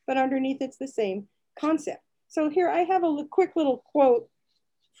identical, but underneath it's the same concept. So here I have a quick little quote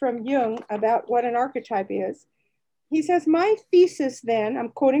from Jung about what an archetype is. He says, my thesis then, I'm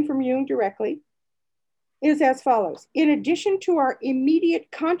quoting from Jung directly, is as follows. In addition to our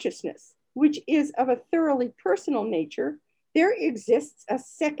immediate consciousness, which is of a thoroughly personal nature, there exists a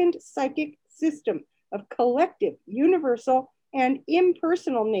second psychic system of collective, universal, and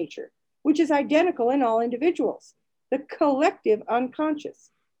impersonal nature, which is identical in all individuals. The collective unconscious,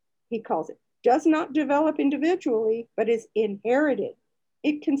 he calls it, does not develop individually, but is inherited.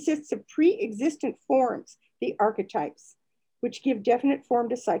 It consists of pre-existent forms, the archetypes, which give definite form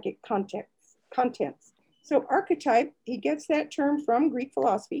to psychic contents. So archetype, he gets that term from Greek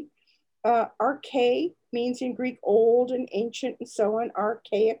philosophy. Arche means in Greek old and ancient and so on,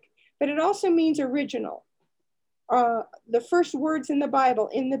 archaic, but it also means original. The first words in the Bible,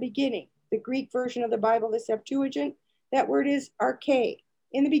 in the beginning, the Greek version of the Bible, the Septuagint, that word is arche,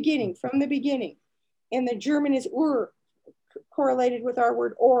 in the beginning, from the beginning. And the German is correlated with our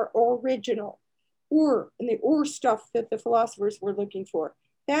word or original. And the stuff that the philosophers were looking for.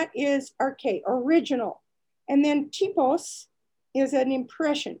 That is arche, original. And then typos is an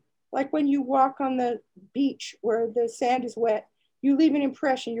impression. Like when you walk on the beach where the sand is wet, you leave an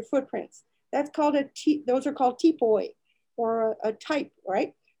impression, your footprints. That's called those are called typoi, or a type,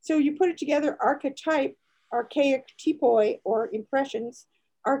 right? So you put it together, archetype, archaic typoi, or impressions,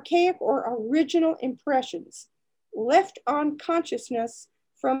 archaic or original impressions left on consciousness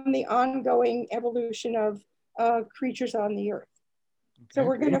from the ongoing evolution of creatures on the earth. Okay. So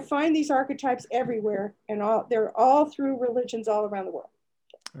we're going to find these archetypes everywhere, and they're all through religions all around the world.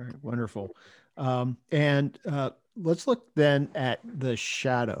 All right, wonderful. Let's look then at the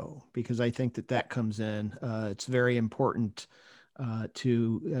shadow, because I think that comes in. It's very important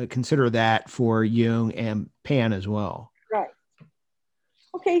to consider that for Jung and Pan as well. Right.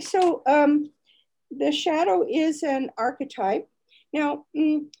 Okay, so the shadow is an archetype. Now,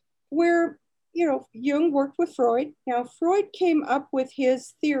 where, Jung worked with Freud. Now, Freud came up with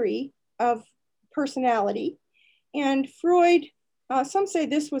his theory of personality, and Freud, some say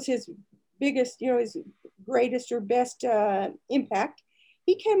this was his biggest, his greatest or best impact.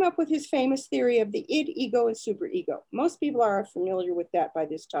 He came up with his famous theory of the id, ego, and superego. Most people are familiar with that by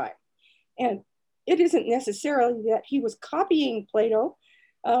this time. And it isn't necessarily that he was copying Plato,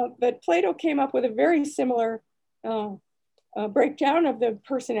 but Plato came up with a very similar breakdown of the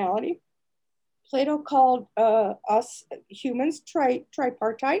personality. Plato called us humans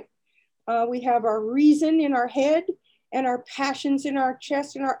tripartite. We have our reason in our head, and our passions in our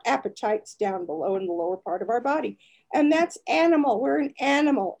chest, and our appetites down below in the lower part of our body. And that's animal. We're an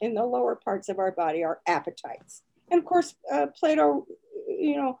animal in the lower parts of our body, our appetites. And of course, Plato,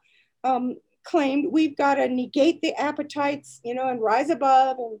 claimed we've got to negate the appetites, and rise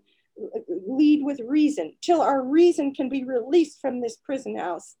above and lead with reason till our reason can be released from this prison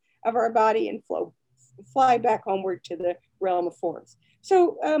house of our body and fly back homeward to the realm of forms.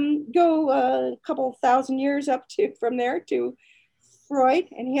 So go a couple thousand years from there to Freud,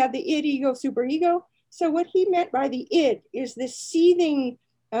 and he had the id, ego, superego. So what he meant by the id is the seething,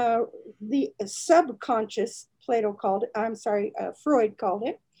 the subconscious, Freud called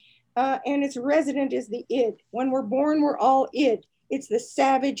it, and its resident is the id. When we're born, we're all id. It's the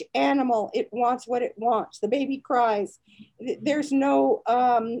savage animal. It wants what it wants. The baby cries. There's no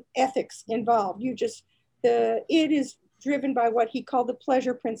ethics involved. The id is driven by what he called the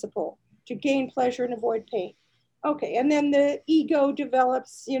pleasure principle, to gain pleasure and avoid pain. Okay, and then the ego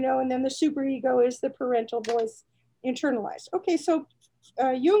develops, and then the superego is the parental voice internalized. Okay, so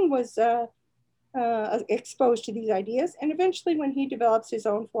Jung was exposed to these ideas. And eventually, when he develops his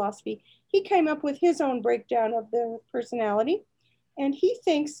own philosophy, he came up with his own breakdown of the personality. And he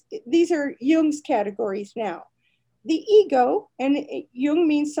thinks these are Jung's categories now. The ego, and Jung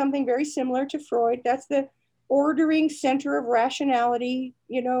means something very similar to Freud. That's the ordering center of rationality,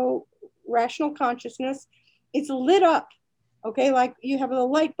 rational consciousness. It's lit up, okay? Like you have a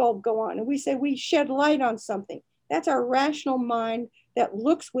light bulb go on, and we say we shed light on something. That's our rational mind that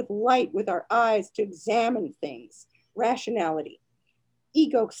looks with light with our eyes to examine things, rationality,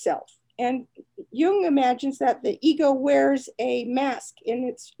 ego self. And Jung imagines that the ego wears a mask in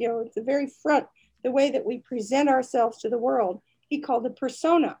its, it's the very front, the way that we present ourselves to the world. He called it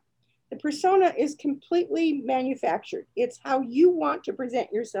persona. The persona is completely manufactured. It's how you want to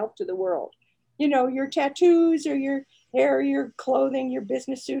present yourself to the world. Your tattoos or your hair, your clothing, your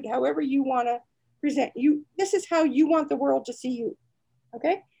business suit, however you want to present you. This is how you want the world to see you.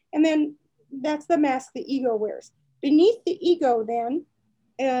 Okay? And then that's the mask the ego wears. Beneath the ego then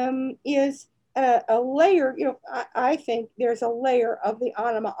is a layer, I think there's a layer of the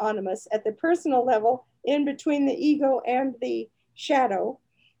anima animus at the personal level in between the ego and the shadow.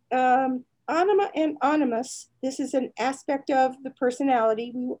 Anima and animus, this is an aspect of the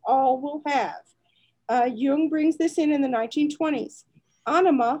personality we all will have. Jung brings this in the 1920s.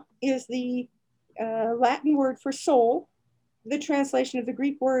 Anima is the Latin word for soul, the translation of the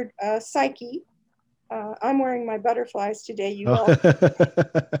Greek word psyche. I'm wearing my butterflies today, you all.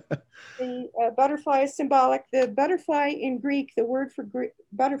 The butterfly is symbolic. The butterfly in Greek, the word for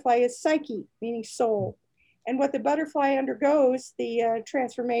butterfly is psyche, meaning soul. And what the butterfly undergoes, the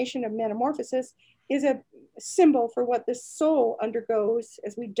transformation of metamorphosis, is a symbol for what the soul undergoes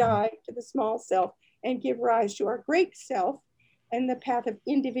as we die to the small self and give rise to our great self and the path of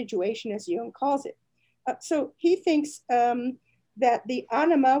individuation, as Jung calls it. So he thinks that the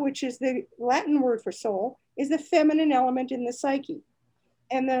anima, which is the Latin word for soul, is the feminine element in the psyche.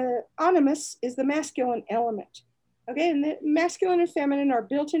 And the animus is the masculine element. Okay, and the masculine and feminine are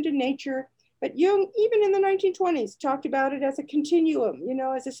built into nature, but Jung, even in the 1920s, talked about it as a continuum,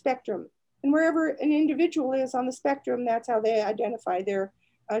 as a spectrum. And wherever an individual is on the spectrum, that's how they identify their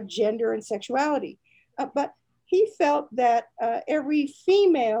gender and sexuality. But he felt that every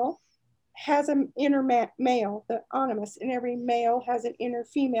female has an inner male, the animus, and every male has an inner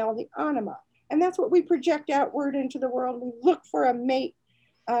female, the anima. And that's what we project outward into the world. We look for a mate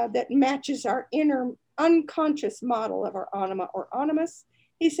that matches our inner unconscious model of our anima or animus.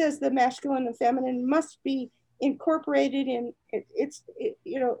 He says the masculine and feminine must be incorporated in,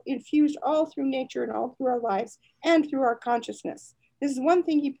 infused all through nature and all through our lives and through our consciousness. This is one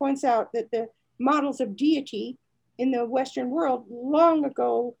thing he points out, that the models of deity in the Western world long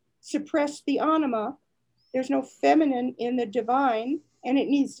ago suppressed the anima. There's no feminine in the divine, and it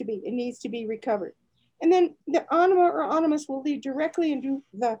needs to be recovered. And then the anima or animus will lead directly into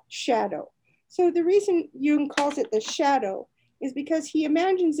the shadow. So the reason Jung calls it the shadow is because he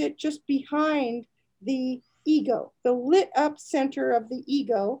imagines it just behind the ego, the lit up center of the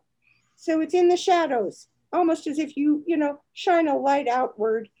ego. So it's in the shadows, almost as if you shine a light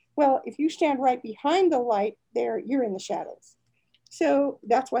outward. Well, if you stand right behind the light there, you're in the shadows. So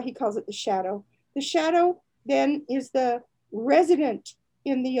that's why he calls it the shadow. The shadow then is the resident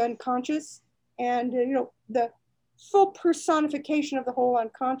in the unconscious and the full personification of the whole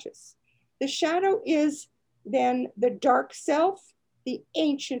unconscious. The shadow is then the dark self, the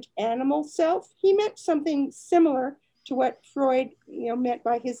ancient animal self. He meant something similar to what Freud meant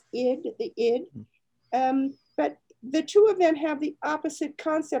by his id, the id. But the two of them have the opposite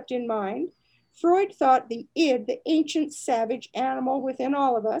concept in mind. Freud thought the id, the ancient savage animal within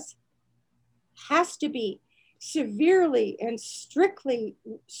all of us, has to be severely and strictly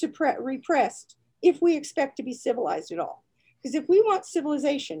repressed if we expect to be civilized at all. Because if we want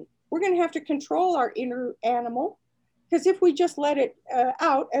civilization, we're going to have to control our inner animal. Because if we just let it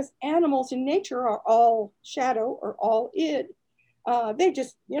out, as animals in nature are all shadow or all id, they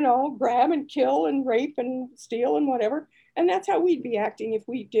just, grab and kill and rape and steal and whatever. And that's how we'd be acting if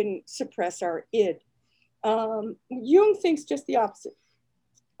we didn't suppress our id. Jung thinks just the opposite.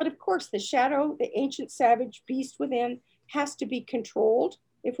 But of course, the shadow, the ancient savage beast within, has to be controlled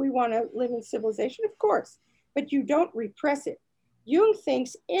if we want to live in civilization, of course. But you don't repress it. Jung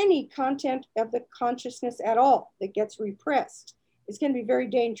thinks any content of the consciousness at all that gets repressed is going to be very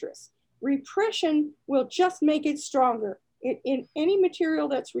dangerous. Repression will just make it stronger. In any material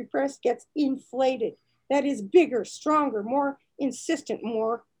that's repressed gets inflated. That is bigger, stronger, more insistent,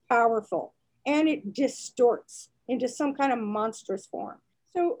 more powerful. And it distorts into some kind of monstrous form.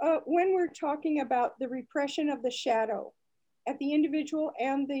 So when we're talking about the repression of the shadow at the individual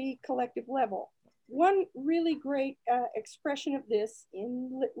and the collective level, one really great expression of this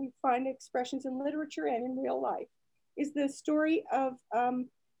we find expressions in literature and in real life is the story of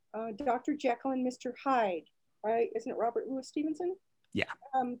Dr. Jekyll and Mr. Hyde, right? Isn't it Robert Louis Stevenson? Yeah.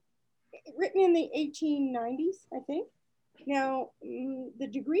 Written in the 1890s, I think. Now, the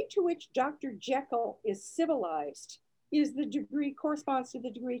degree to which Dr. Jekyll is civilized corresponds to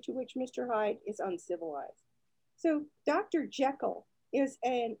the degree to which Mr. Hyde is uncivilized. So Dr. Jekyll is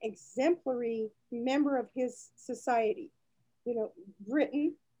an exemplary member of his society,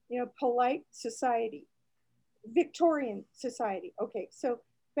 Britain, polite society, Victorian society. Okay, so,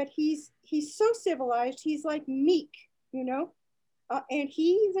 but he's so civilized, he's like meek, and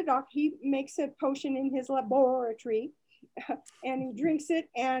he's a doctor. He makes a potion in his laboratory and he drinks it.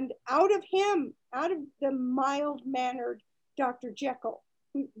 And out of the mild-mannered Dr. Jekyll,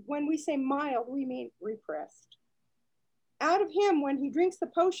 when we say mild, we mean repressed. Out of him, when he drinks the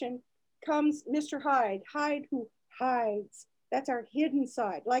potion, comes Mr. Hyde. Hyde who hides. That's our hidden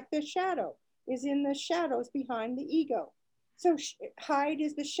side, like the shadow is in the shadows behind the ego. So Hyde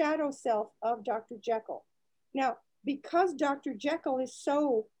is the shadow self of Dr. Jekyll. Now, because Dr. Jekyll is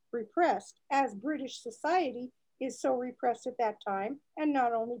so repressed, as British society is so repressed at that time, and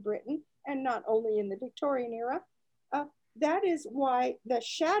not only Britain, and not only in the Victorian era, that is why the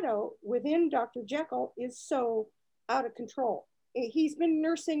shadow within Dr. Jekyll is so out of control. He's been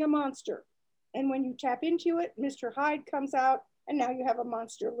nursing a monster. And when you tap into it, Mr. Hyde comes out, and now you have a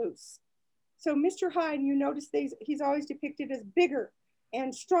monster loose. So Mr. Hyde, you notice he's always depicted as bigger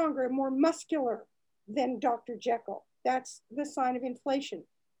and stronger, more muscular than Dr. Jekyll. That's the sign of inflation.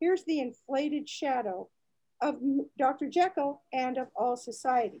 Here's the inflated shadow of Dr. Jekyll and of all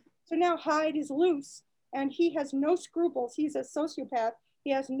society. So now Hyde is loose and he has no scruples. He's a sociopath.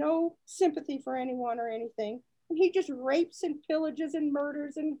 He has no sympathy for anyone or anything. And he just rapes and pillages and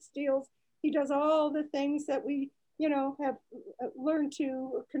murders and steals. He does all the things that we, have learned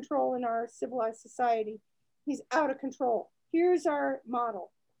to control in our civilized society. He's out of control. Here's our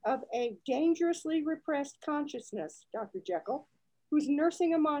model of a dangerously repressed consciousness, Dr. Jekyll, who's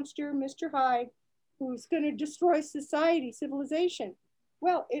nursing a monster, Mr. Hyde, who's going to destroy society, civilization.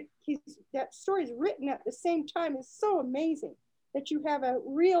 Well, that story is written at the same time. It's so amazing that you have a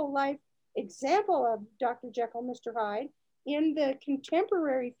real life example of Dr. Jekyll, Mr. Hyde, in the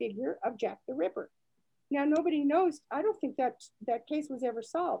contemporary figure of Jack the Ripper. Now, nobody knows. I don't think that case was ever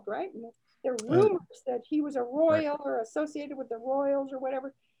solved, right? And there are rumors that he was a royal or associated with the royals or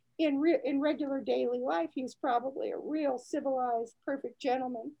whatever. In regular daily life, he was probably a real civilized, perfect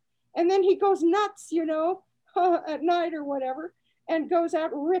gentleman. And then he goes nuts, at night or whatever, and goes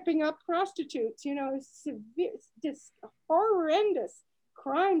out ripping up prostitutes, severe, just horrendous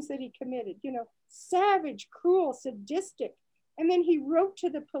crimes that he committed, savage, cruel, sadistic. And then he wrote to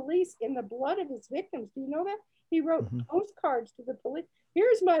the police in the blood of his victims. Do you know that? He wrote postcards to the police.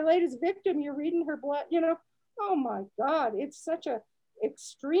 Here's my latest victim. You're reading her blood, Oh my God, it's such a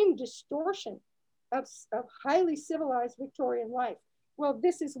extreme distortion of highly civilized Victorian life. Well,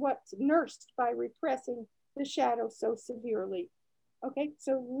 this is what's nursed by repressing the shadow so severely. Okay,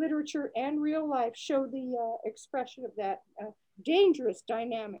 so literature and real life show the expression of that dangerous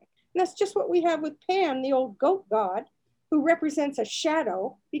dynamic. And that's just what we have with Pan, the old goat god, who represents a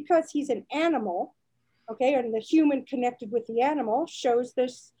shadow because he's an animal. Okay, and the human connected with the animal shows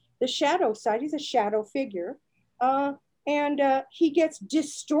the shadow side. He's a shadow figure. And he gets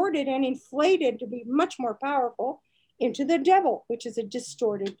distorted and inflated to be much more powerful into the devil, which is a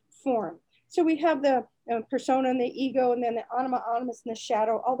distorted form. So we have the persona and the ego, and then the anima animus and the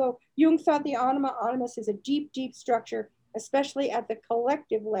shadow, although Jung thought the anima animus is a deep, deep structure, especially at the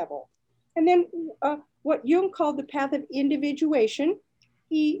collective level. And then what Jung called the path of individuation,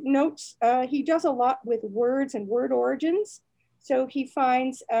 he notes, he does a lot with words and word origins. So he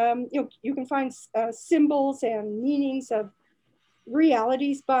finds, you can find symbols and meanings of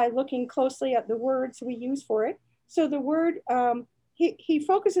realities by looking closely at the words we use for it. So the word, he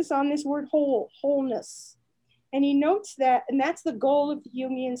focuses on this word wholeness. And he notes that, and that's the goal of the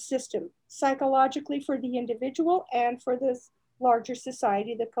Jungian system, psychologically for the individual and for this larger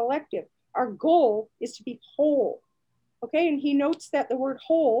society, the collective. Our goal is to be whole. Okay, and he notes that the word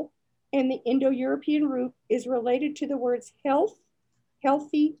whole in the Indo-European root is related to the words health,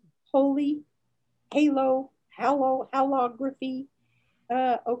 healthy, holy, halo, halography.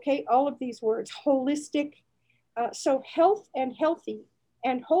 Okay, all of these words, holistic. So health and healthy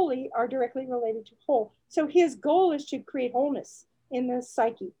and holy are directly related to whole. So his goal is to create wholeness in the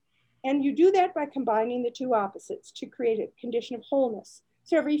psyche. And you do that by combining the two opposites to create a condition of wholeness.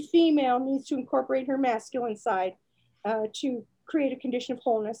 So every female needs to incorporate her masculine side to create a condition of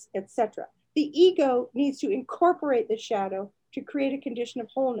wholeness, etc. The ego needs to incorporate the shadow to create a condition of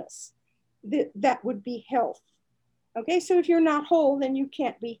wholeness. That would be health. Okay, so if you're not whole, then you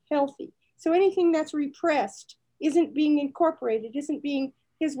can't be healthy. So anything that's repressed isn't being incorporated, isn't being,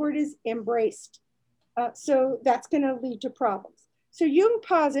 his word is embraced. So that's going to lead to problems. So Jung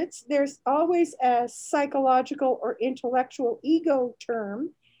posits there's always a psychological or intellectual ego term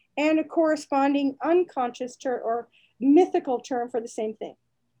and a corresponding unconscious term or mythical term for the same thing.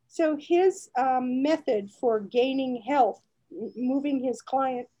 So his method for gaining health, moving his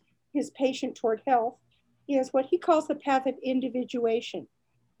client, his patient toward health, is what he calls the path of individuation.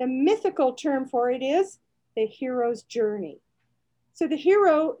 The mythical term for it is the hero's journey. So the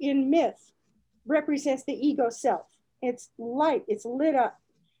hero in myth represents the ego self. It's light, it's lit up.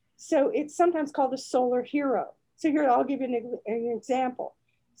 So it's sometimes called the solar hero. So here, I'll give you an example.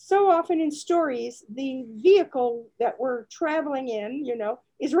 So often in stories, the vehicle that we're traveling in,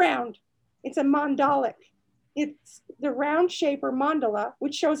 is round. It's a mandalic. It's the round shape or mandala,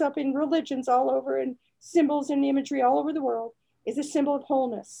 which shows up in religions all over and symbols and imagery all over the world, is a symbol of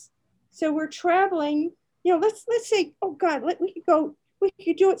wholeness. So we're traveling, let's say, oh God, we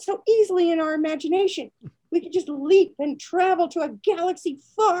could do it so easily in our imagination. We could just leap and travel to a galaxy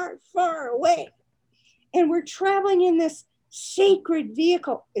far, far away. And we're traveling in this sacred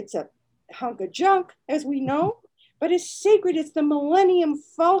vehicle. It's a hunk of junk, as we know, but it's sacred. It's the Millennium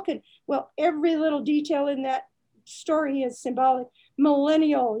Falcon. Well, every little detail in that story is symbolic.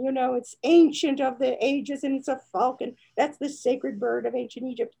 Millennial, it's ancient of the ages, and it's a falcon. That's the sacred bird of ancient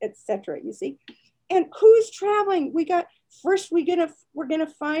Egypt, etc. You see, and who's traveling? We're gonna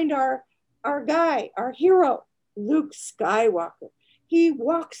find our guy, our hero, Luke Skywalker. He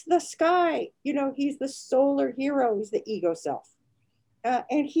walks the sky. He's the solar hero. He's the ego self,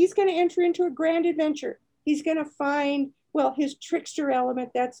 and he's going to enter into a grand adventure. He's going to find his trickster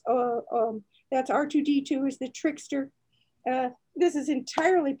element. That's R2D2 is the trickster. This is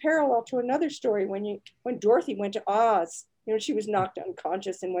entirely parallel to another story when Dorothy went to Oz. She was knocked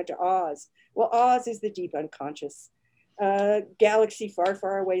unconscious and went to Oz. Well, Oz is the deep unconscious. Galaxy far,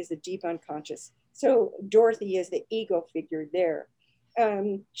 far away is the deep unconscious. So Dorothy is the ego figure there.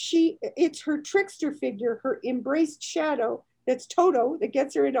 It's her trickster figure, her embraced shadow, that's Toto, that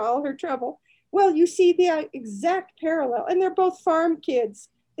gets her into all her trouble. Well, you see the exact parallel, and they're both farm kids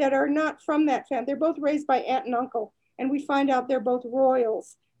that are not from that family. They're both raised by aunt and uncle, and we find out they're both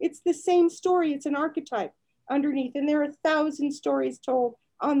royals. It's the same story. It's an archetype underneath, and there are 1,000 stories told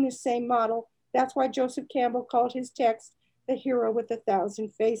on this same model. That's why Joseph Campbell called his text The Hero with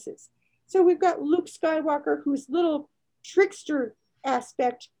 1,000 Faces. So we've got Luke Skywalker, whose little trickster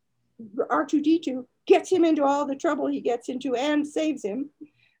aspect, R2D2, gets him into all the trouble he gets into and saves him.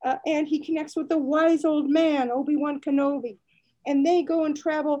 And he connects with the wise old man, Obi-Wan Kenobi. And they go and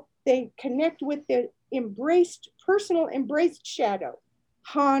travel. They connect with the personal embraced shadow,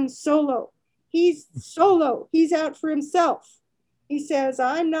 Han Solo. He's solo. He's out for himself. He says,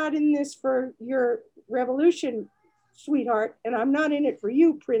 I'm not in this for your revolution, sweetheart, and I'm not in it for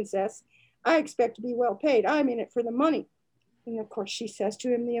you, princess. I expect to be well paid. I'm in it for the money. And of course, she says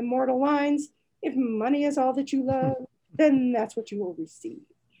to him the immortal lines, if money is all that you love, then that's what you will receive.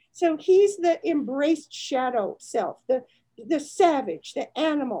 So he's the embraced shadow self, the savage, the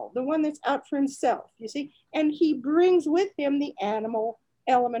animal, the one that's out for himself, you see? And he brings with him the animal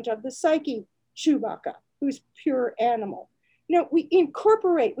element of the psyche, Chewbacca, who's pure animal. We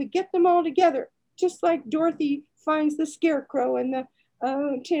incorporate, we get them all together, just like Dorothy finds the scarecrow and the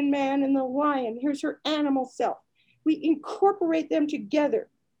Tin Man and the lion. Here's her animal self. We incorporate them together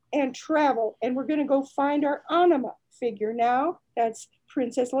and travel, and we're going to go find our anima figure now. That's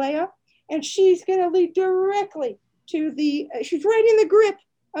Princess Leia, and she's going to lead directly to she's right in the grip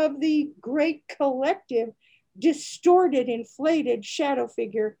of the great collective, distorted, inflated shadow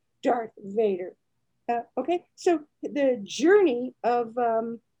figure, Darth Vader. Okay, so the journey of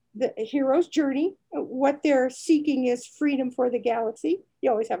the hero's journey, what they're seeking is freedom for the galaxy.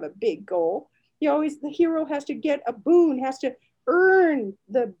 You always have a big goal. The hero has to get a boon, has to earn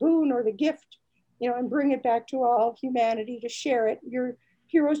the boon or the gift, and bring it back to all humanity to share it. Your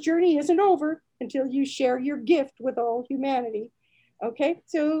hero's journey isn't over until you share your gift with all humanity. Okay,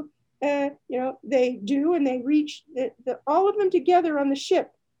 so, they do, and they reach all of them together on the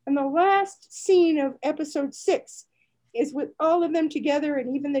ship. And the last scene of episode 6 is with all of them together,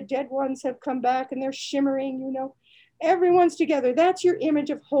 and even the dead ones have come back and they're shimmering, everyone's together. That's your image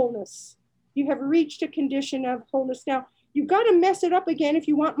of wholeness. You have reached a condition of wholeness. Now, you've got to mess it up again if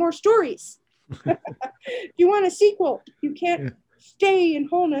you want more stories. If you want a sequel, you can't stay in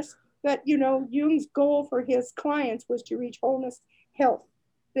wholeness. But, Jung's goal for his clients was to reach wholeness, health.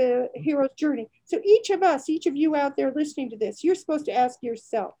 the hero's journey. So each of you out there listening to this, you're supposed to ask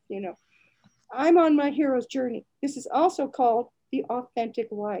yourself, I'm on my hero's journey. This is also called the authentic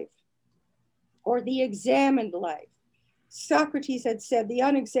life or the examined life. Socrates had said the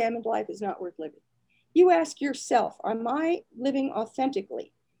unexamined life is not worth living. You ask yourself, am I living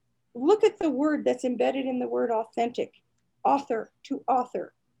authentically? Look at the word that's embedded in the word authentic, author to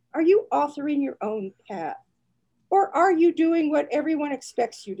author. Are you authoring your own path? Or are you doing what everyone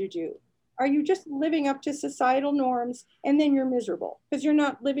expects you to do? Are you just living up to societal norms and then you're miserable because you're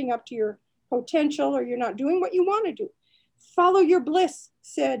not living up to your potential or you're not doing what you want to do? Follow your bliss,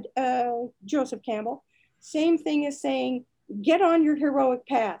 said Joseph Campbell. Same thing as saying, get on your heroic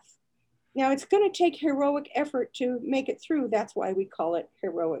path. Now, it's going to take heroic effort to make it through. That's why we call it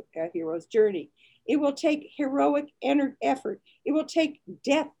hero's journey. It will take heroic effort. It will take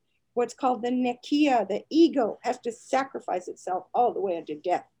death. What's called the nekia, the ego, has to sacrifice itself all the way into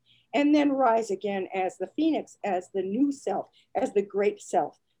death and then rise again as the phoenix, as the new self, as the great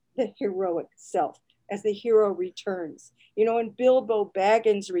self, the heroic self, as the hero returns. And Bilbo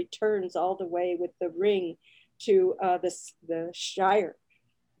Baggins returns all the way with the ring to the Shire.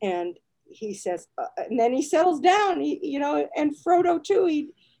 And he says, and then he settles down, and Frodo too,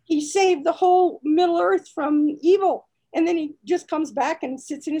 he saved the whole Middle Earth from evil. And then he just comes back and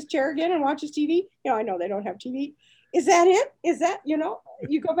sits in his chair again and watches TV. I know they don't have TV. Is that it? Is that,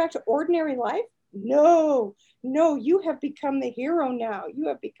 you go back to ordinary life? No, you have become the hero now. You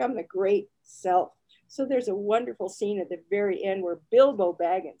have become the great self. So there's a wonderful scene at the very end where Bilbo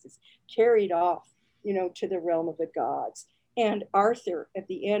Baggins is carried off, to the realm of the gods. And Arthur, at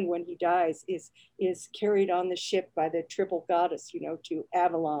the end, when he dies, is carried on the ship by the triple goddess, to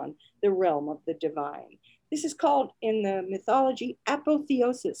Avalon, the realm of the divine. This is called, in the mythology,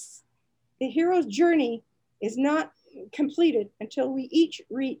 apotheosis. The hero's journey is not completed until we each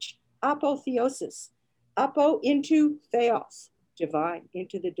reach apotheosis. Apo into theos, divine,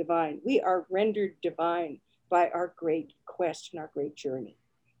 into the divine. We are rendered divine by our great quest and our great journey.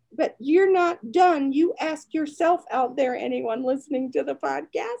 But you're not done. You ask yourself out there, anyone listening to the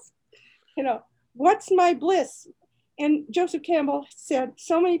podcast, what's my bliss? And Joseph Campbell said,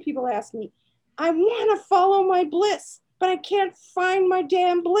 so many people ask me, I want to follow my bliss, but I can't find my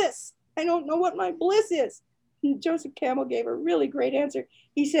damn bliss. I don't know what my bliss is. And Joseph Campbell gave a really great answer.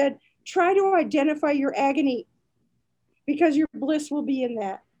 He said, try to identify your agony because your bliss will be in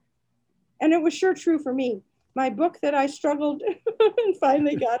that. And it was sure true for me. My book that I struggled and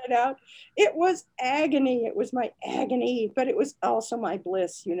finally got it out, it was agony. It was my agony, but it was also my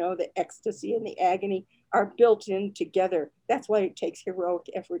bliss. The ecstasy and the agony are built in together. That's why it takes heroic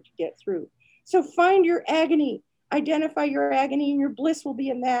effort to get through. So find your agony, identify your agony, and your bliss will be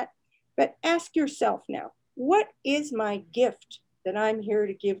in that. But ask yourself now, what is my gift that I'm here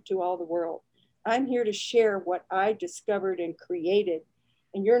to give to all the world? I'm here to share what I discovered and created.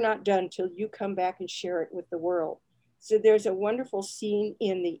 And you're not done till you come back and share it with the world. So there's a wonderful scene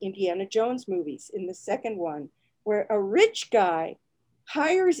in the Indiana Jones movies, in the second one, where a rich guy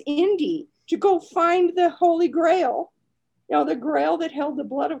hires Indy to go find the Holy Grail, the Grail that held the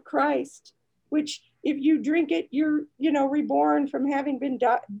blood of Christ, which if you drink it, you're, reborn from having been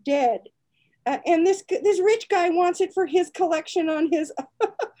dead. And this rich guy wants it for his collection on his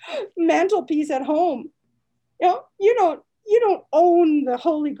mantelpiece at home. You don't own the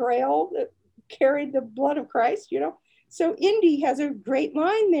Holy Grail that carried the blood of Christ, So Indy has a great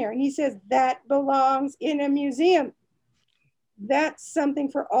line there. And he says, that belongs in a museum. That's something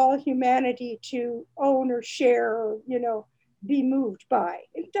for all humanity to own or share or, be moved by.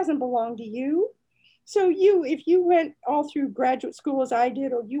 It doesn't belong to you. So if you went all through graduate school as I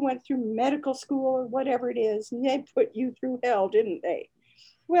did, or you went through medical school or whatever it is, and they put you through hell, didn't they?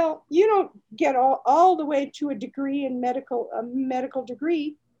 Well, you don't get all the way to a degree in a medical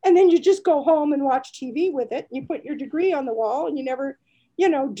degree, and then you just go home and watch TV with it. You put your degree on the wall and you never,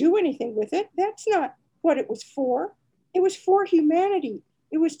 do anything with it. That's not what it was for. It was for humanity.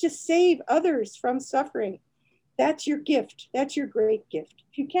 It was to save others from suffering. That's your gift. That's your great gift.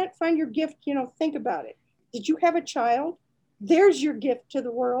 If you can't find your gift, think about it. Did you have a child? There's your gift to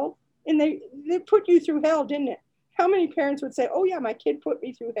the world. And they put you through hell, didn't it? How many parents would say, oh yeah, my kid put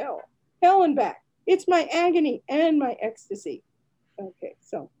me through hell and back. It's my agony and my ecstasy. Okay,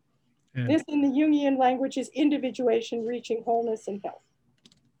 so this in the Jungian language is individuation, reaching wholeness and health.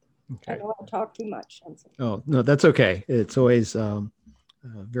 Okay. I know I'll talk too much. Oh, no, that's okay. It's always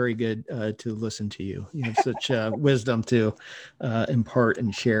very good to listen to you. You have such wisdom to impart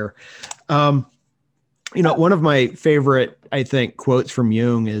and share. One of my favorite, I think, quotes from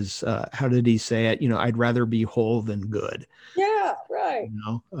Jung is, how did he say it? I'd rather be whole than good. Yeah. Yeah, right.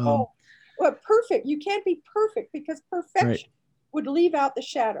 Um, Well, perfect. You can't be perfect because perfection would leave out the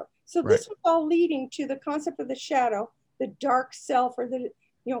shadow. So this was all leading to the concept of the shadow, the dark self, or the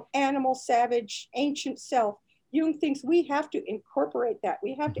animal, savage, ancient self. Jung thinks we have to incorporate that.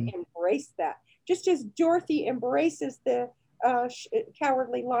 We have to embrace that. Just as Dorothy embraces the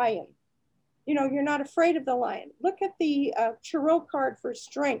cowardly lion. You're not afraid of the lion. Look at the tarot card for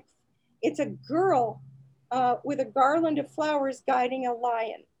strength. It's a girl with a garland of flowers guiding a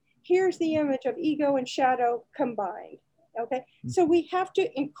lion. Here's the image of ego and shadow combined. Okay, so we have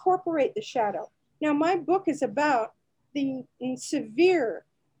to incorporate the shadow. Now, my book is about the severe,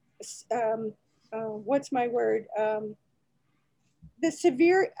 what's my word? The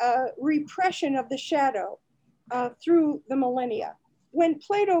severe repression of the shadow through the millennia. When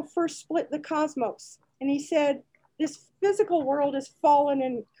Plato first split the cosmos and he said, this physical world is fallen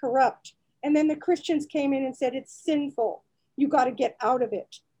and corrupt. And then the Christians came in and said, it's sinful. You got to get out of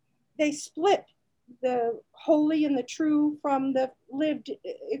it. They split the holy and the true from the lived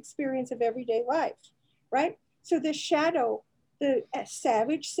experience of everyday life, right? So the shadow, the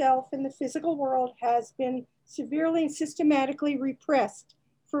savage self in the physical world has been severely and systematically repressed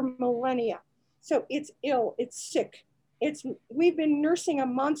for millennia. So it's ill, it's sick. We've been nursing a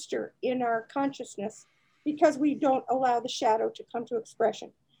monster in our consciousness because we don't allow the shadow to come to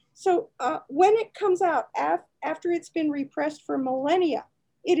expression. So when it comes out after it's been repressed for millennia,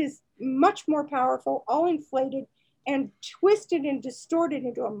 it is much more powerful, all inflated and twisted and distorted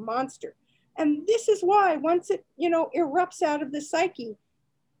into a monster. And this is why once it, erupts out of the psyche,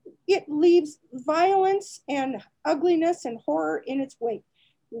 it leaves violence and ugliness and horror in its wake.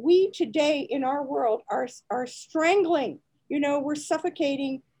 We today in our world are strangling, we're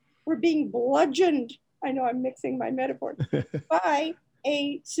suffocating, we're being bludgeoned. I know I'm mixing my metaphors by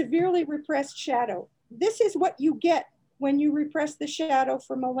a severely repressed shadow. This is what you get when you repress the shadow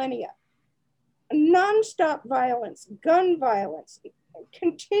for millennia. Non-stop violence, gun violence,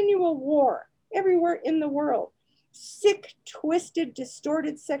 continual war everywhere in the world, sick, twisted,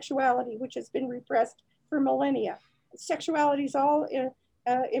 distorted sexuality, which has been repressed for millennia. Sexuality is all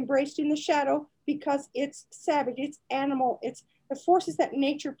embraced in the shadow because it's savage, it's animal, it's the forces that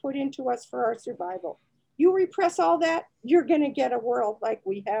nature put into us for our survival. You repress all that, you're going to get a world like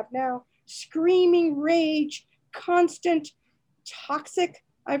we have now. Screaming rage, constant, toxic.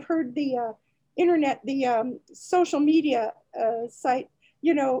 I've heard the internet, the social media site,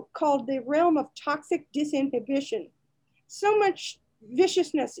 called the realm of toxic disinhibition. So much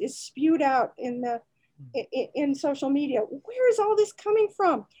viciousness is spewed out in social media. Where is all this coming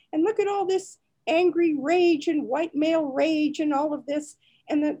from? And look at all this angry rage and white male rage and all of this,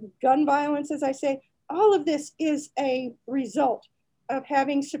 and the gun violence, as I say, all of this is a result of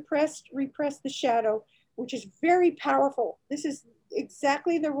having repressed the shadow, which is very powerful. This is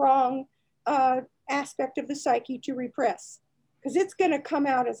exactly the wrong aspect of the psyche to repress, because it's going to come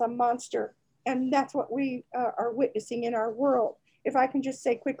out as a monster. And that's what we are witnessing in our world. If I can just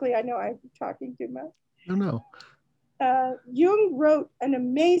say quickly, I know I'm talking too much. No. Jung wrote an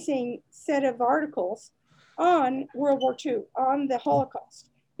amazing set of articles on World War II, on the Holocaust.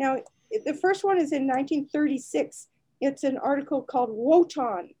 Now, the first one is in 1936. It's an article called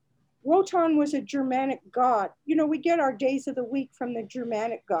Wotan. Wotan was a Germanic god. We get our days of the week from the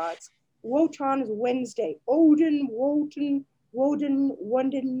Germanic gods. Wotan is Wednesday. Odin, Wotan, Woden,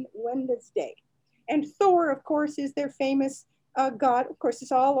 Wednesday. And Thor, of course, is their famous god. Of course,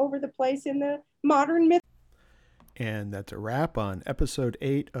 it's all over the place in the modern myth. And that's a wrap on episode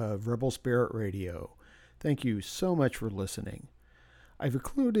 8 of Rebel Spirit Radio. Thank you so much for listening. I've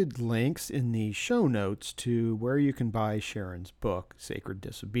included links in the show notes to where you can buy Sharon's book, Sacred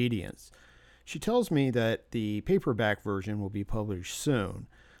Disobedience. She tells me that the paperback version will be published soon.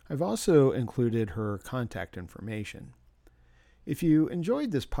 I've also included her contact information. If you enjoyed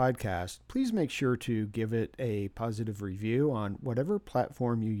this podcast, please make sure to give it a positive review on whatever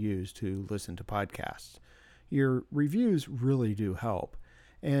platform you use to listen to podcasts. Your reviews really do help,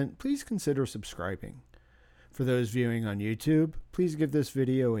 and please consider subscribing. For those viewing on YouTube, please give this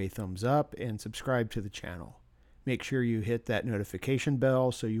video a thumbs up and subscribe to the channel. Make sure you hit that notification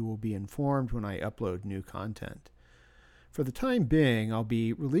bell so you will be informed when I upload new content. For the time being, I'll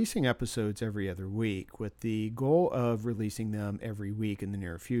be releasing episodes every other week with the goal of releasing them every week in the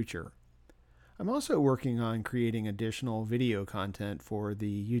near future. I'm also working on creating additional video content for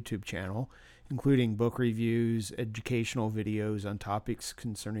the YouTube channel, including book reviews, educational videos on topics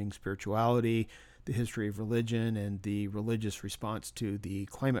concerning spirituality, the history of religion, and the religious response to the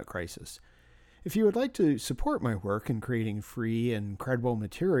climate crisis. If you would like to support my work in creating free and credible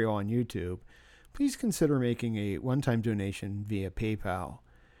material on YouTube, please consider making a one-time donation via PayPal.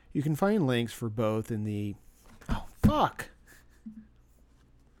 You can find links for both in the... Oh, fuck!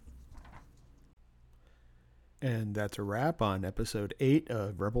 And that's a wrap on episode 8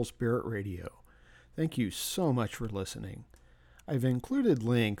 of Rebel Spirit Radio. Thank you so much for listening. I've included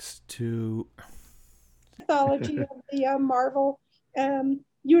links to... mythology of the Marvel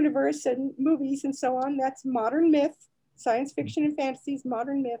universe and movies and so on. That's modern myth, science fiction and fantasies,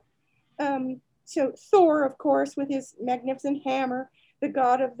 modern myth. So Thor, of course, with his magnificent hammer, the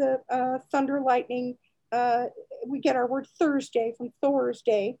god of the thunder, lightning. We get our word Thursday from Thor's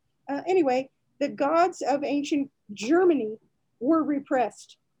day. Anyway, the gods of ancient Germany were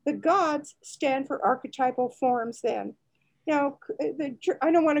repressed. The gods stand for archetypal forms then. Now,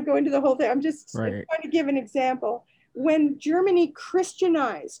 I don't want to go into the whole thing. I'm just trying to give an example. When Germany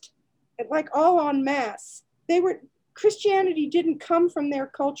Christianized, like all en masse, Christianity didn't come from their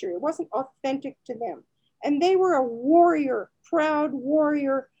culture. It wasn't authentic to them. And they were a warrior, proud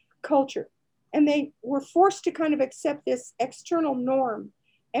warrior culture. And they were forced to kind of accept this external norm.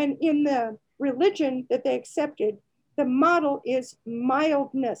 And in the religion that they accepted, the model is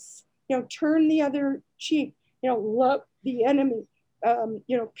mildness, turn the other cheek, love the enemy,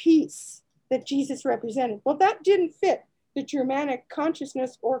 peace that Jesus represented. Well, that didn't fit the Germanic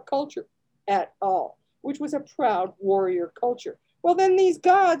consciousness or culture at all, which was a proud warrior culture. Well, then these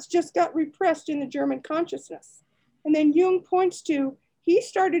gods just got repressed in the German consciousness. And then Jung points to, he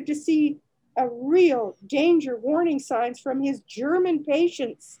started to see a real danger warning signs from his German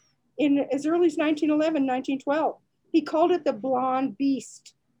patients in as early as 1911, 1912. He called it the blonde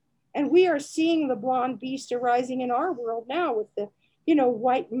beast. And we are seeing the blonde beast arising in our world now with the,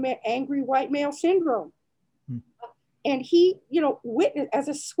 angry white male syndrome. And he, witnessed, as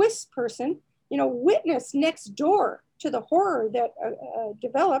a Swiss person, witnessed next door to the horror that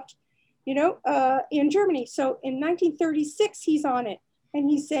developed, in Germany. So in 1936, he's on it. And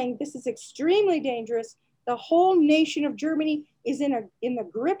he's saying, this is extremely dangerous. The whole nation of Germany is in the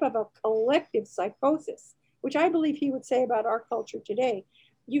grip of a collective psychosis, which I believe he would say about our culture today.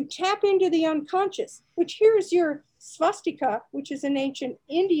 You tap into the unconscious, which here's your swastika, which is an ancient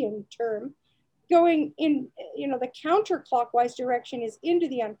Indian term, going in, the counterclockwise direction is into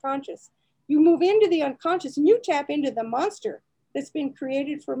the unconscious. You move into the unconscious and you tap into the monster that's been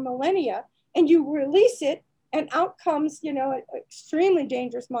created for millennia, and you release it, and out comes, an extremely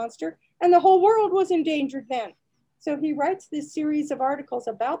dangerous monster, and the whole world was endangered then. So he writes this series of articles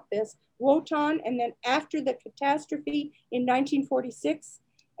about this, Wotan, and then after the catastrophe in 1946,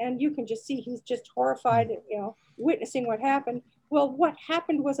 and you can just see he's just horrified, witnessing what happened. Well, what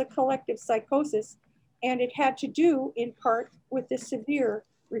happened was a collective psychosis, and it had to do in part with the severe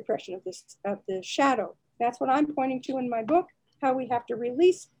repression of the shadow. That's what I'm pointing to in my book, how we have to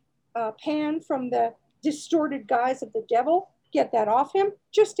release Pan from the distorted guise of the devil, get that off him,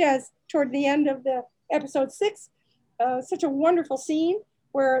 just as toward the end of the episode 6, such a wonderful scene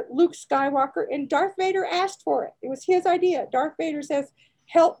where Luke Skywalker and Darth Vader asked for it. It was his idea. Darth Vader says,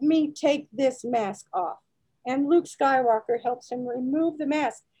 help me take this mask off. And Luke Skywalker helps him remove the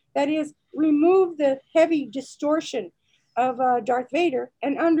mask. That is, remove the heavy distortion of Darth Vader.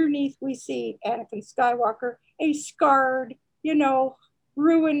 And underneath we see Anakin Skywalker, a scarred,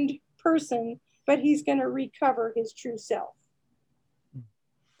 ruined person, but he's going to recover his true self.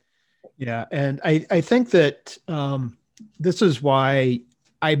 Yeah. And I think that this is why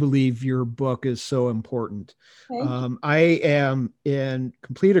I believe your book is so important. I am in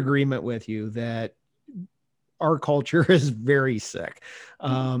complete agreement with you that our culture is very sick.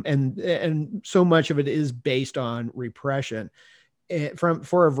 And so much of it is based on repression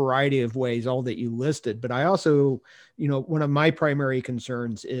for a variety of ways, all that you listed. But I also, one of my primary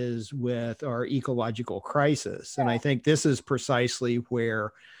concerns is with our ecological crisis. And I think this is precisely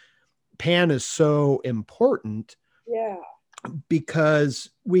where Pan is so important. Yeah.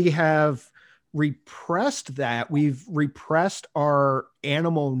 Because we have repressed that. We've repressed our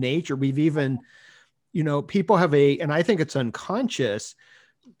animal nature. We've even, people have and I think it's unconscious,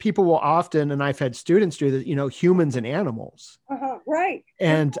 people will often, and I've had students do that, humans and animals. Right.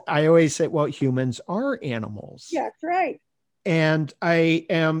 And I always say, well, humans are animals. Yeah, that's right. And I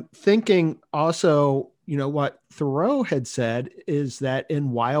am thinking also, what Thoreau had said is that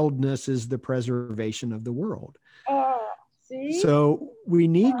in wildness is the preservation of the world. So we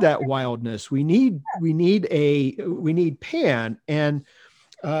need that wildness. We need Pan. And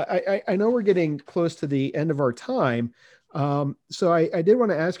I know we're getting close to the end of our time. So I did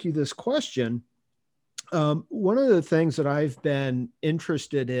want to ask you this question. One of the things that I've been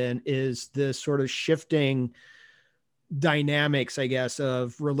interested in is this sort of shifting dynamics, I guess,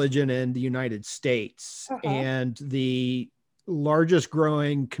 of religion in the United States. Uh-huh. And the largest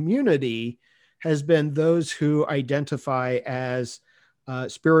growing community has been those who identify as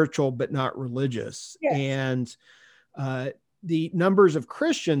spiritual but not religious. Yes. And uh, the numbers of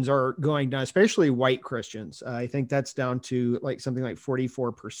Christians are going down, especially white Christians. I think that's down to like something like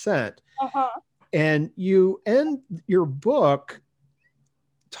 44%. Uh-huh. And you end your book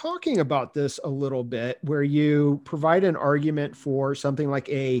talking about this a little bit, where you provide an argument for something like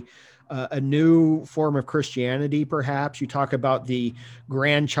a new form of Christianity. Perhaps you talk about the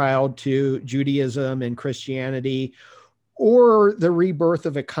grandchild to Judaism and Christianity, or the rebirth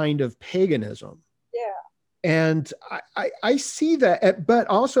of a kind of paganism. Yeah. And I see that, but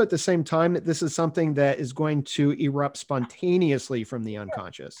also at the same time, that this is something that is going to erupt spontaneously from the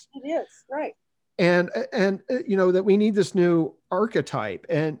unconscious. It is. Right. And you know, that we need this new archetype.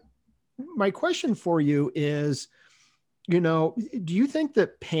 And my question for you is, you know, do you think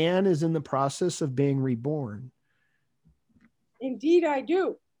that Pan is in the process of being reborn? Indeed, I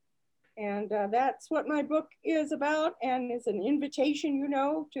do. And that's what my book is about. And it's an invitation,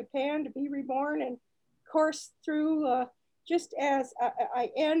 to Pan to be reborn. And of course, through just as I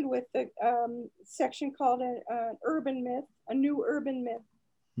end with the section called an urban myth, a new urban myth.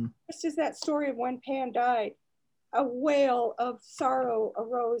 Hmm. Just as that story of when Pan died, a wail of sorrow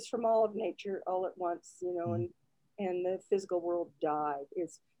arose from all of nature all at once, and the physical world died,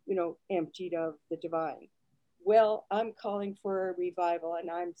 is, emptied of the divine. Well, I'm calling for a revival,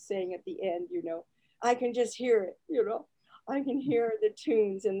 and I'm saying at the end, I can just hear it, I can hear the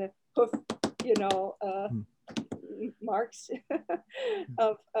tunes and the hoof, marks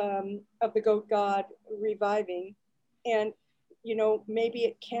of the goat god reviving. And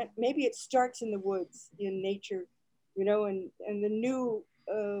maybe it starts in the woods, in nature, and the new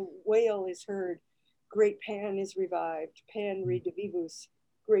wail is heard. Great Pan is revived. Pan redivivus.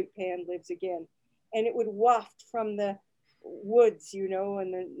 Great Pan lives again. And it would waft from the woods,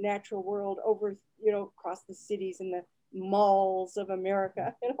 and the natural world over, across the cities and the malls of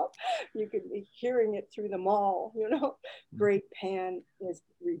America. You could be hearing it through the mall. Great Pan is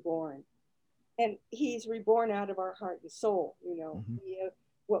reborn. And he's reborn out of our heart and soul.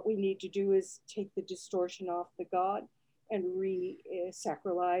 What we need to do is take the distortion off the God and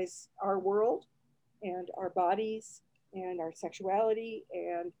re-sacralize our world and our bodies and our sexuality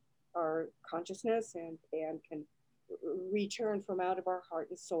and our consciousness, and can return from out of our heart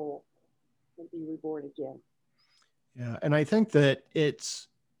and soul and be reborn again. Yeah. And I think that it's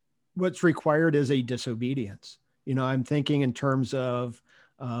what's required is a disobedience. You know, I'm thinking in terms of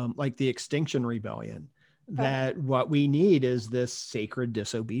like the Extinction Rebellion, that what we need is this sacred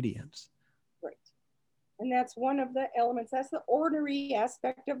disobedience. Right. And that's one of the elements. That's the ornery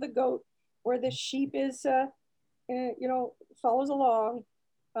aspect of the goat, where the sheep is, follows along,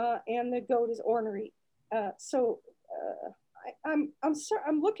 and the goat is ornery. I'm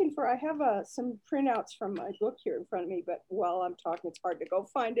looking for. I have some printouts from my book here in front of me, but while I'm talking, it's hard to go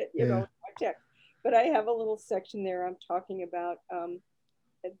find it. In my text. But I have a little section there. I'm talking about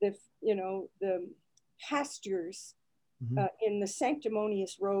the pastors in the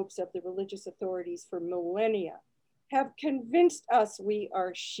sanctimonious robes of the religious authorities for millennia have convinced us we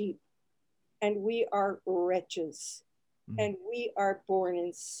are sheep, and we are wretches, and we are born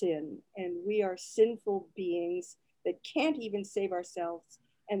in sin, and we are sinful beings that can't even save ourselves,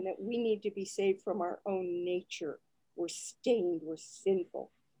 and that we need to be saved from our own nature. We're stained, we're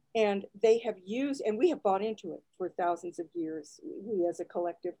sinful. And they have used, and we have bought into it for thousands of years, we as a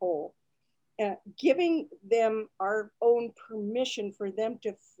collective whole, giving them our own permission for them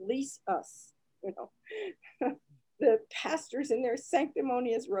to fleece us. The pastors in their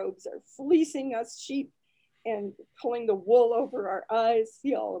sanctimonious robes are fleecing us sheep and pulling the wool over our eyes.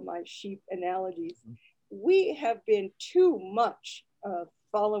 See all of my sheep analogies. We have been too much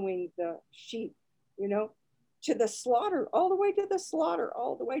following the sheep, to the slaughter, all the way to the slaughter,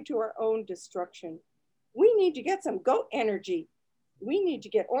 all the way to our own destruction. We need to get some goat energy. We need to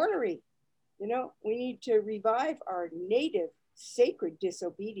get ornery. We need to revive our native sacred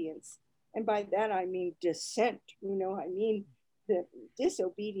disobedience. And by that, I mean dissent. I mean, the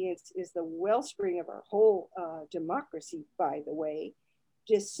disobedience is the wellspring of our whole democracy, by the way.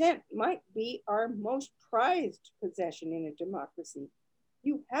 Dissent might be our most prized possession in a democracy.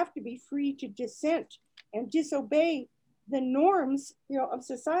 You have to be free to dissent and disobey the norms, of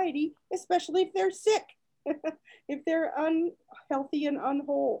society, especially if they're sick, if they're unhealthy and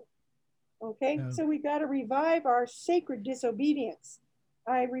unwhole. Okay, so we got to revive our sacred disobedience.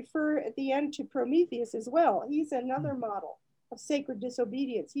 I refer at the end to Prometheus as well. He's another model of sacred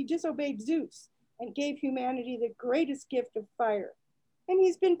disobedience. He disobeyed Zeus and gave humanity the greatest gift of fire. And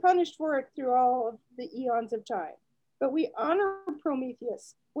he's been punished for it through all of the eons of time. But we honor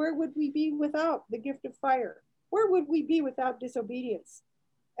Prometheus. Where would we be without the gift of fire? Where would we be without disobedience?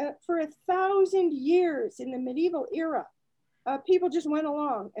 For 1,000 years in the medieval era, people just went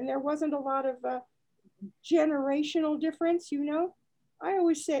along, and there wasn't a lot of generational difference, you know. I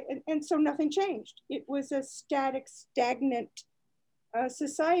always say, and so nothing changed. It was a static, stagnant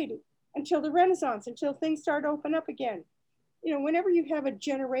society until the Renaissance, until things started to open up again. You know, whenever you have a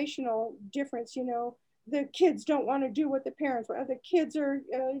generational difference, you know, the kids don't want to do what the parents want. The kids are,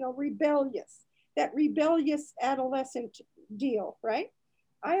 you know, rebellious. That rebellious adolescent deal, right?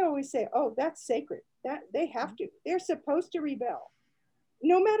 I always say, oh, that's sacred. That they have to. They're supposed to rebel,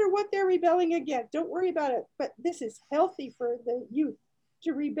 no matter what they're rebelling against. Don't worry about it. But this is healthy for the youth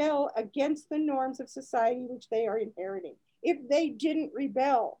to rebel against the norms of society which they are inheriting. If they didn't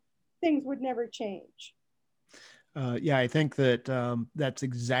rebel, things would never change. Yeah, I think that that's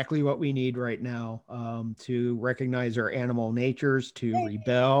exactly what we need right now, to recognize our animal natures, to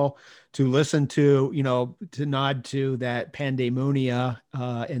rebel, to listen to, you know, to nod to that pandemonia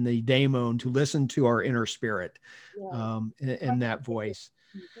and the daemon, to listen to our inner spirit in that voice.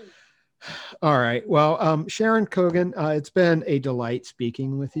 All right. Well, Sharon Coggan, it's been a delight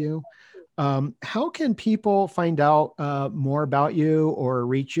speaking with you. How can people find out more about you or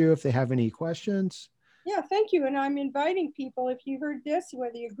reach you if they have any questions? Yeah, thank you. And I'm inviting people, if you heard this,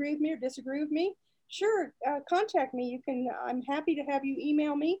 whether you agree with me or disagree with me, sure, contact me. I'm happy to have you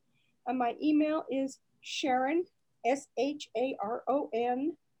email me. My email is Sharon,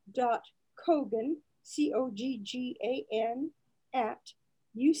 SHARON .Coggan, COGGAN at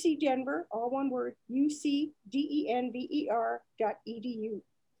UC Denver, all one word, UCDENVER.edu,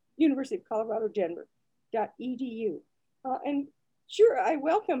 University of Colorado Denver.edu. And sure, I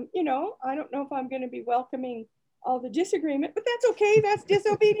welcome, you know, I don't know if I'm going to be welcoming all the disagreement, but that's okay. That's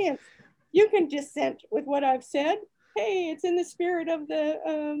disobedience. You can dissent with what I've said. Hey, it's in the spirit of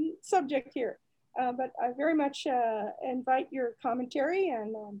the subject here. But I very much invite your commentary,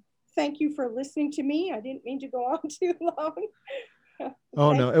 and thank you for listening to me. I didn't mean to go on too long.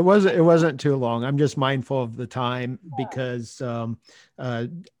 Oh no, it wasn't too long. I'm just mindful of the time because I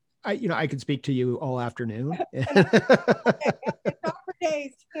could speak to you all afternoon. Talk for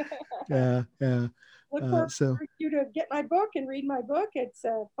days. Yeah. Look forward for you to get my book and read my book. It's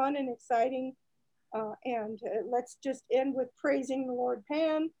fun and exciting. And let's just end with praising the Lord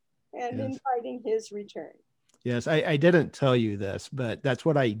Pan and inviting his return. Yes, I didn't tell you this, but that's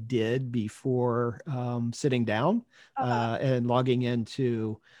what I did before sitting down and logging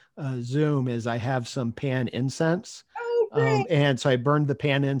into Zoom. Is I have some Pan incense, and so I burned the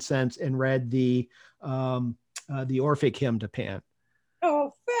Pan incense and read the Orphic hymn to Pan.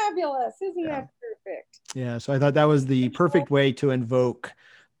 Oh, fabulous! Isn't that perfect? Yeah, so I thought that was the perfect way to invoke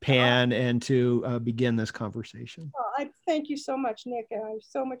Pan and to begin this conversation. Well, I thank you so much, Nick. I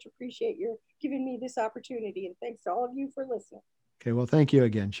so much appreciate your giving me this opportunity, and thanks to all of you for listening. Okay, well, thank you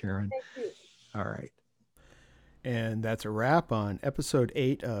again, Sharon. Thank you. All right. And that's a wrap on episode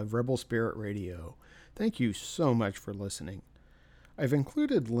 8 of Rebel Spirit Radio. Thank you so much for listening. I've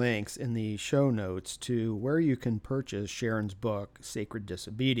included links in the show notes to where you can purchase Sharon's book, Sacred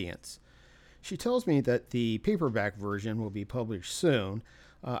Disobedience. She tells me that the paperback version will be published soon.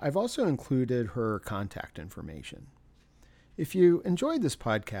 I've also included her contact information. If you enjoyed this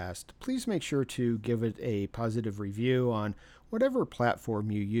podcast, please make sure to give it a positive review on whatever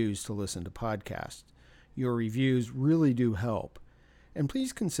platform you use to listen to podcasts. Your reviews really do help. And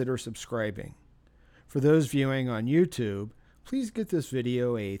please consider subscribing. For those viewing on YouTube, please give this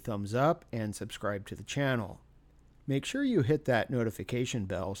video a thumbs up and subscribe to the channel. Make sure you hit that notification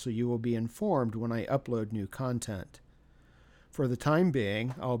bell so you will be informed when I upload new content. For the time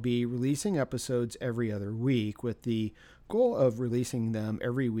being, I'll be releasing episodes every other week with the goal of releasing them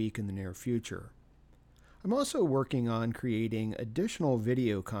every week in the near future. I'm also working on creating additional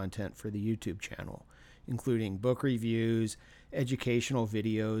video content for the YouTube channel, including book reviews, educational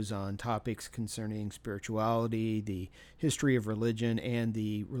videos on topics concerning spirituality, the history of religion, and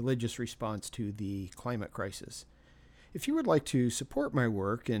the religious response to the climate crisis. If you would like to support my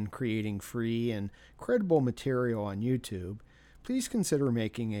work in creating free and credible material on YouTube, please consider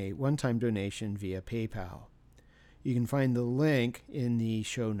making a one-time donation via PayPal. You can find the link in the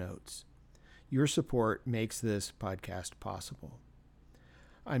show notes. Your support makes this podcast possible.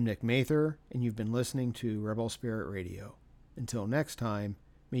 I'm Nick Mather, and you've been listening to Rebel Spirit Radio. Until next time,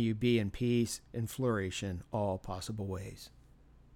 may you be in peace and flourish in all possible ways.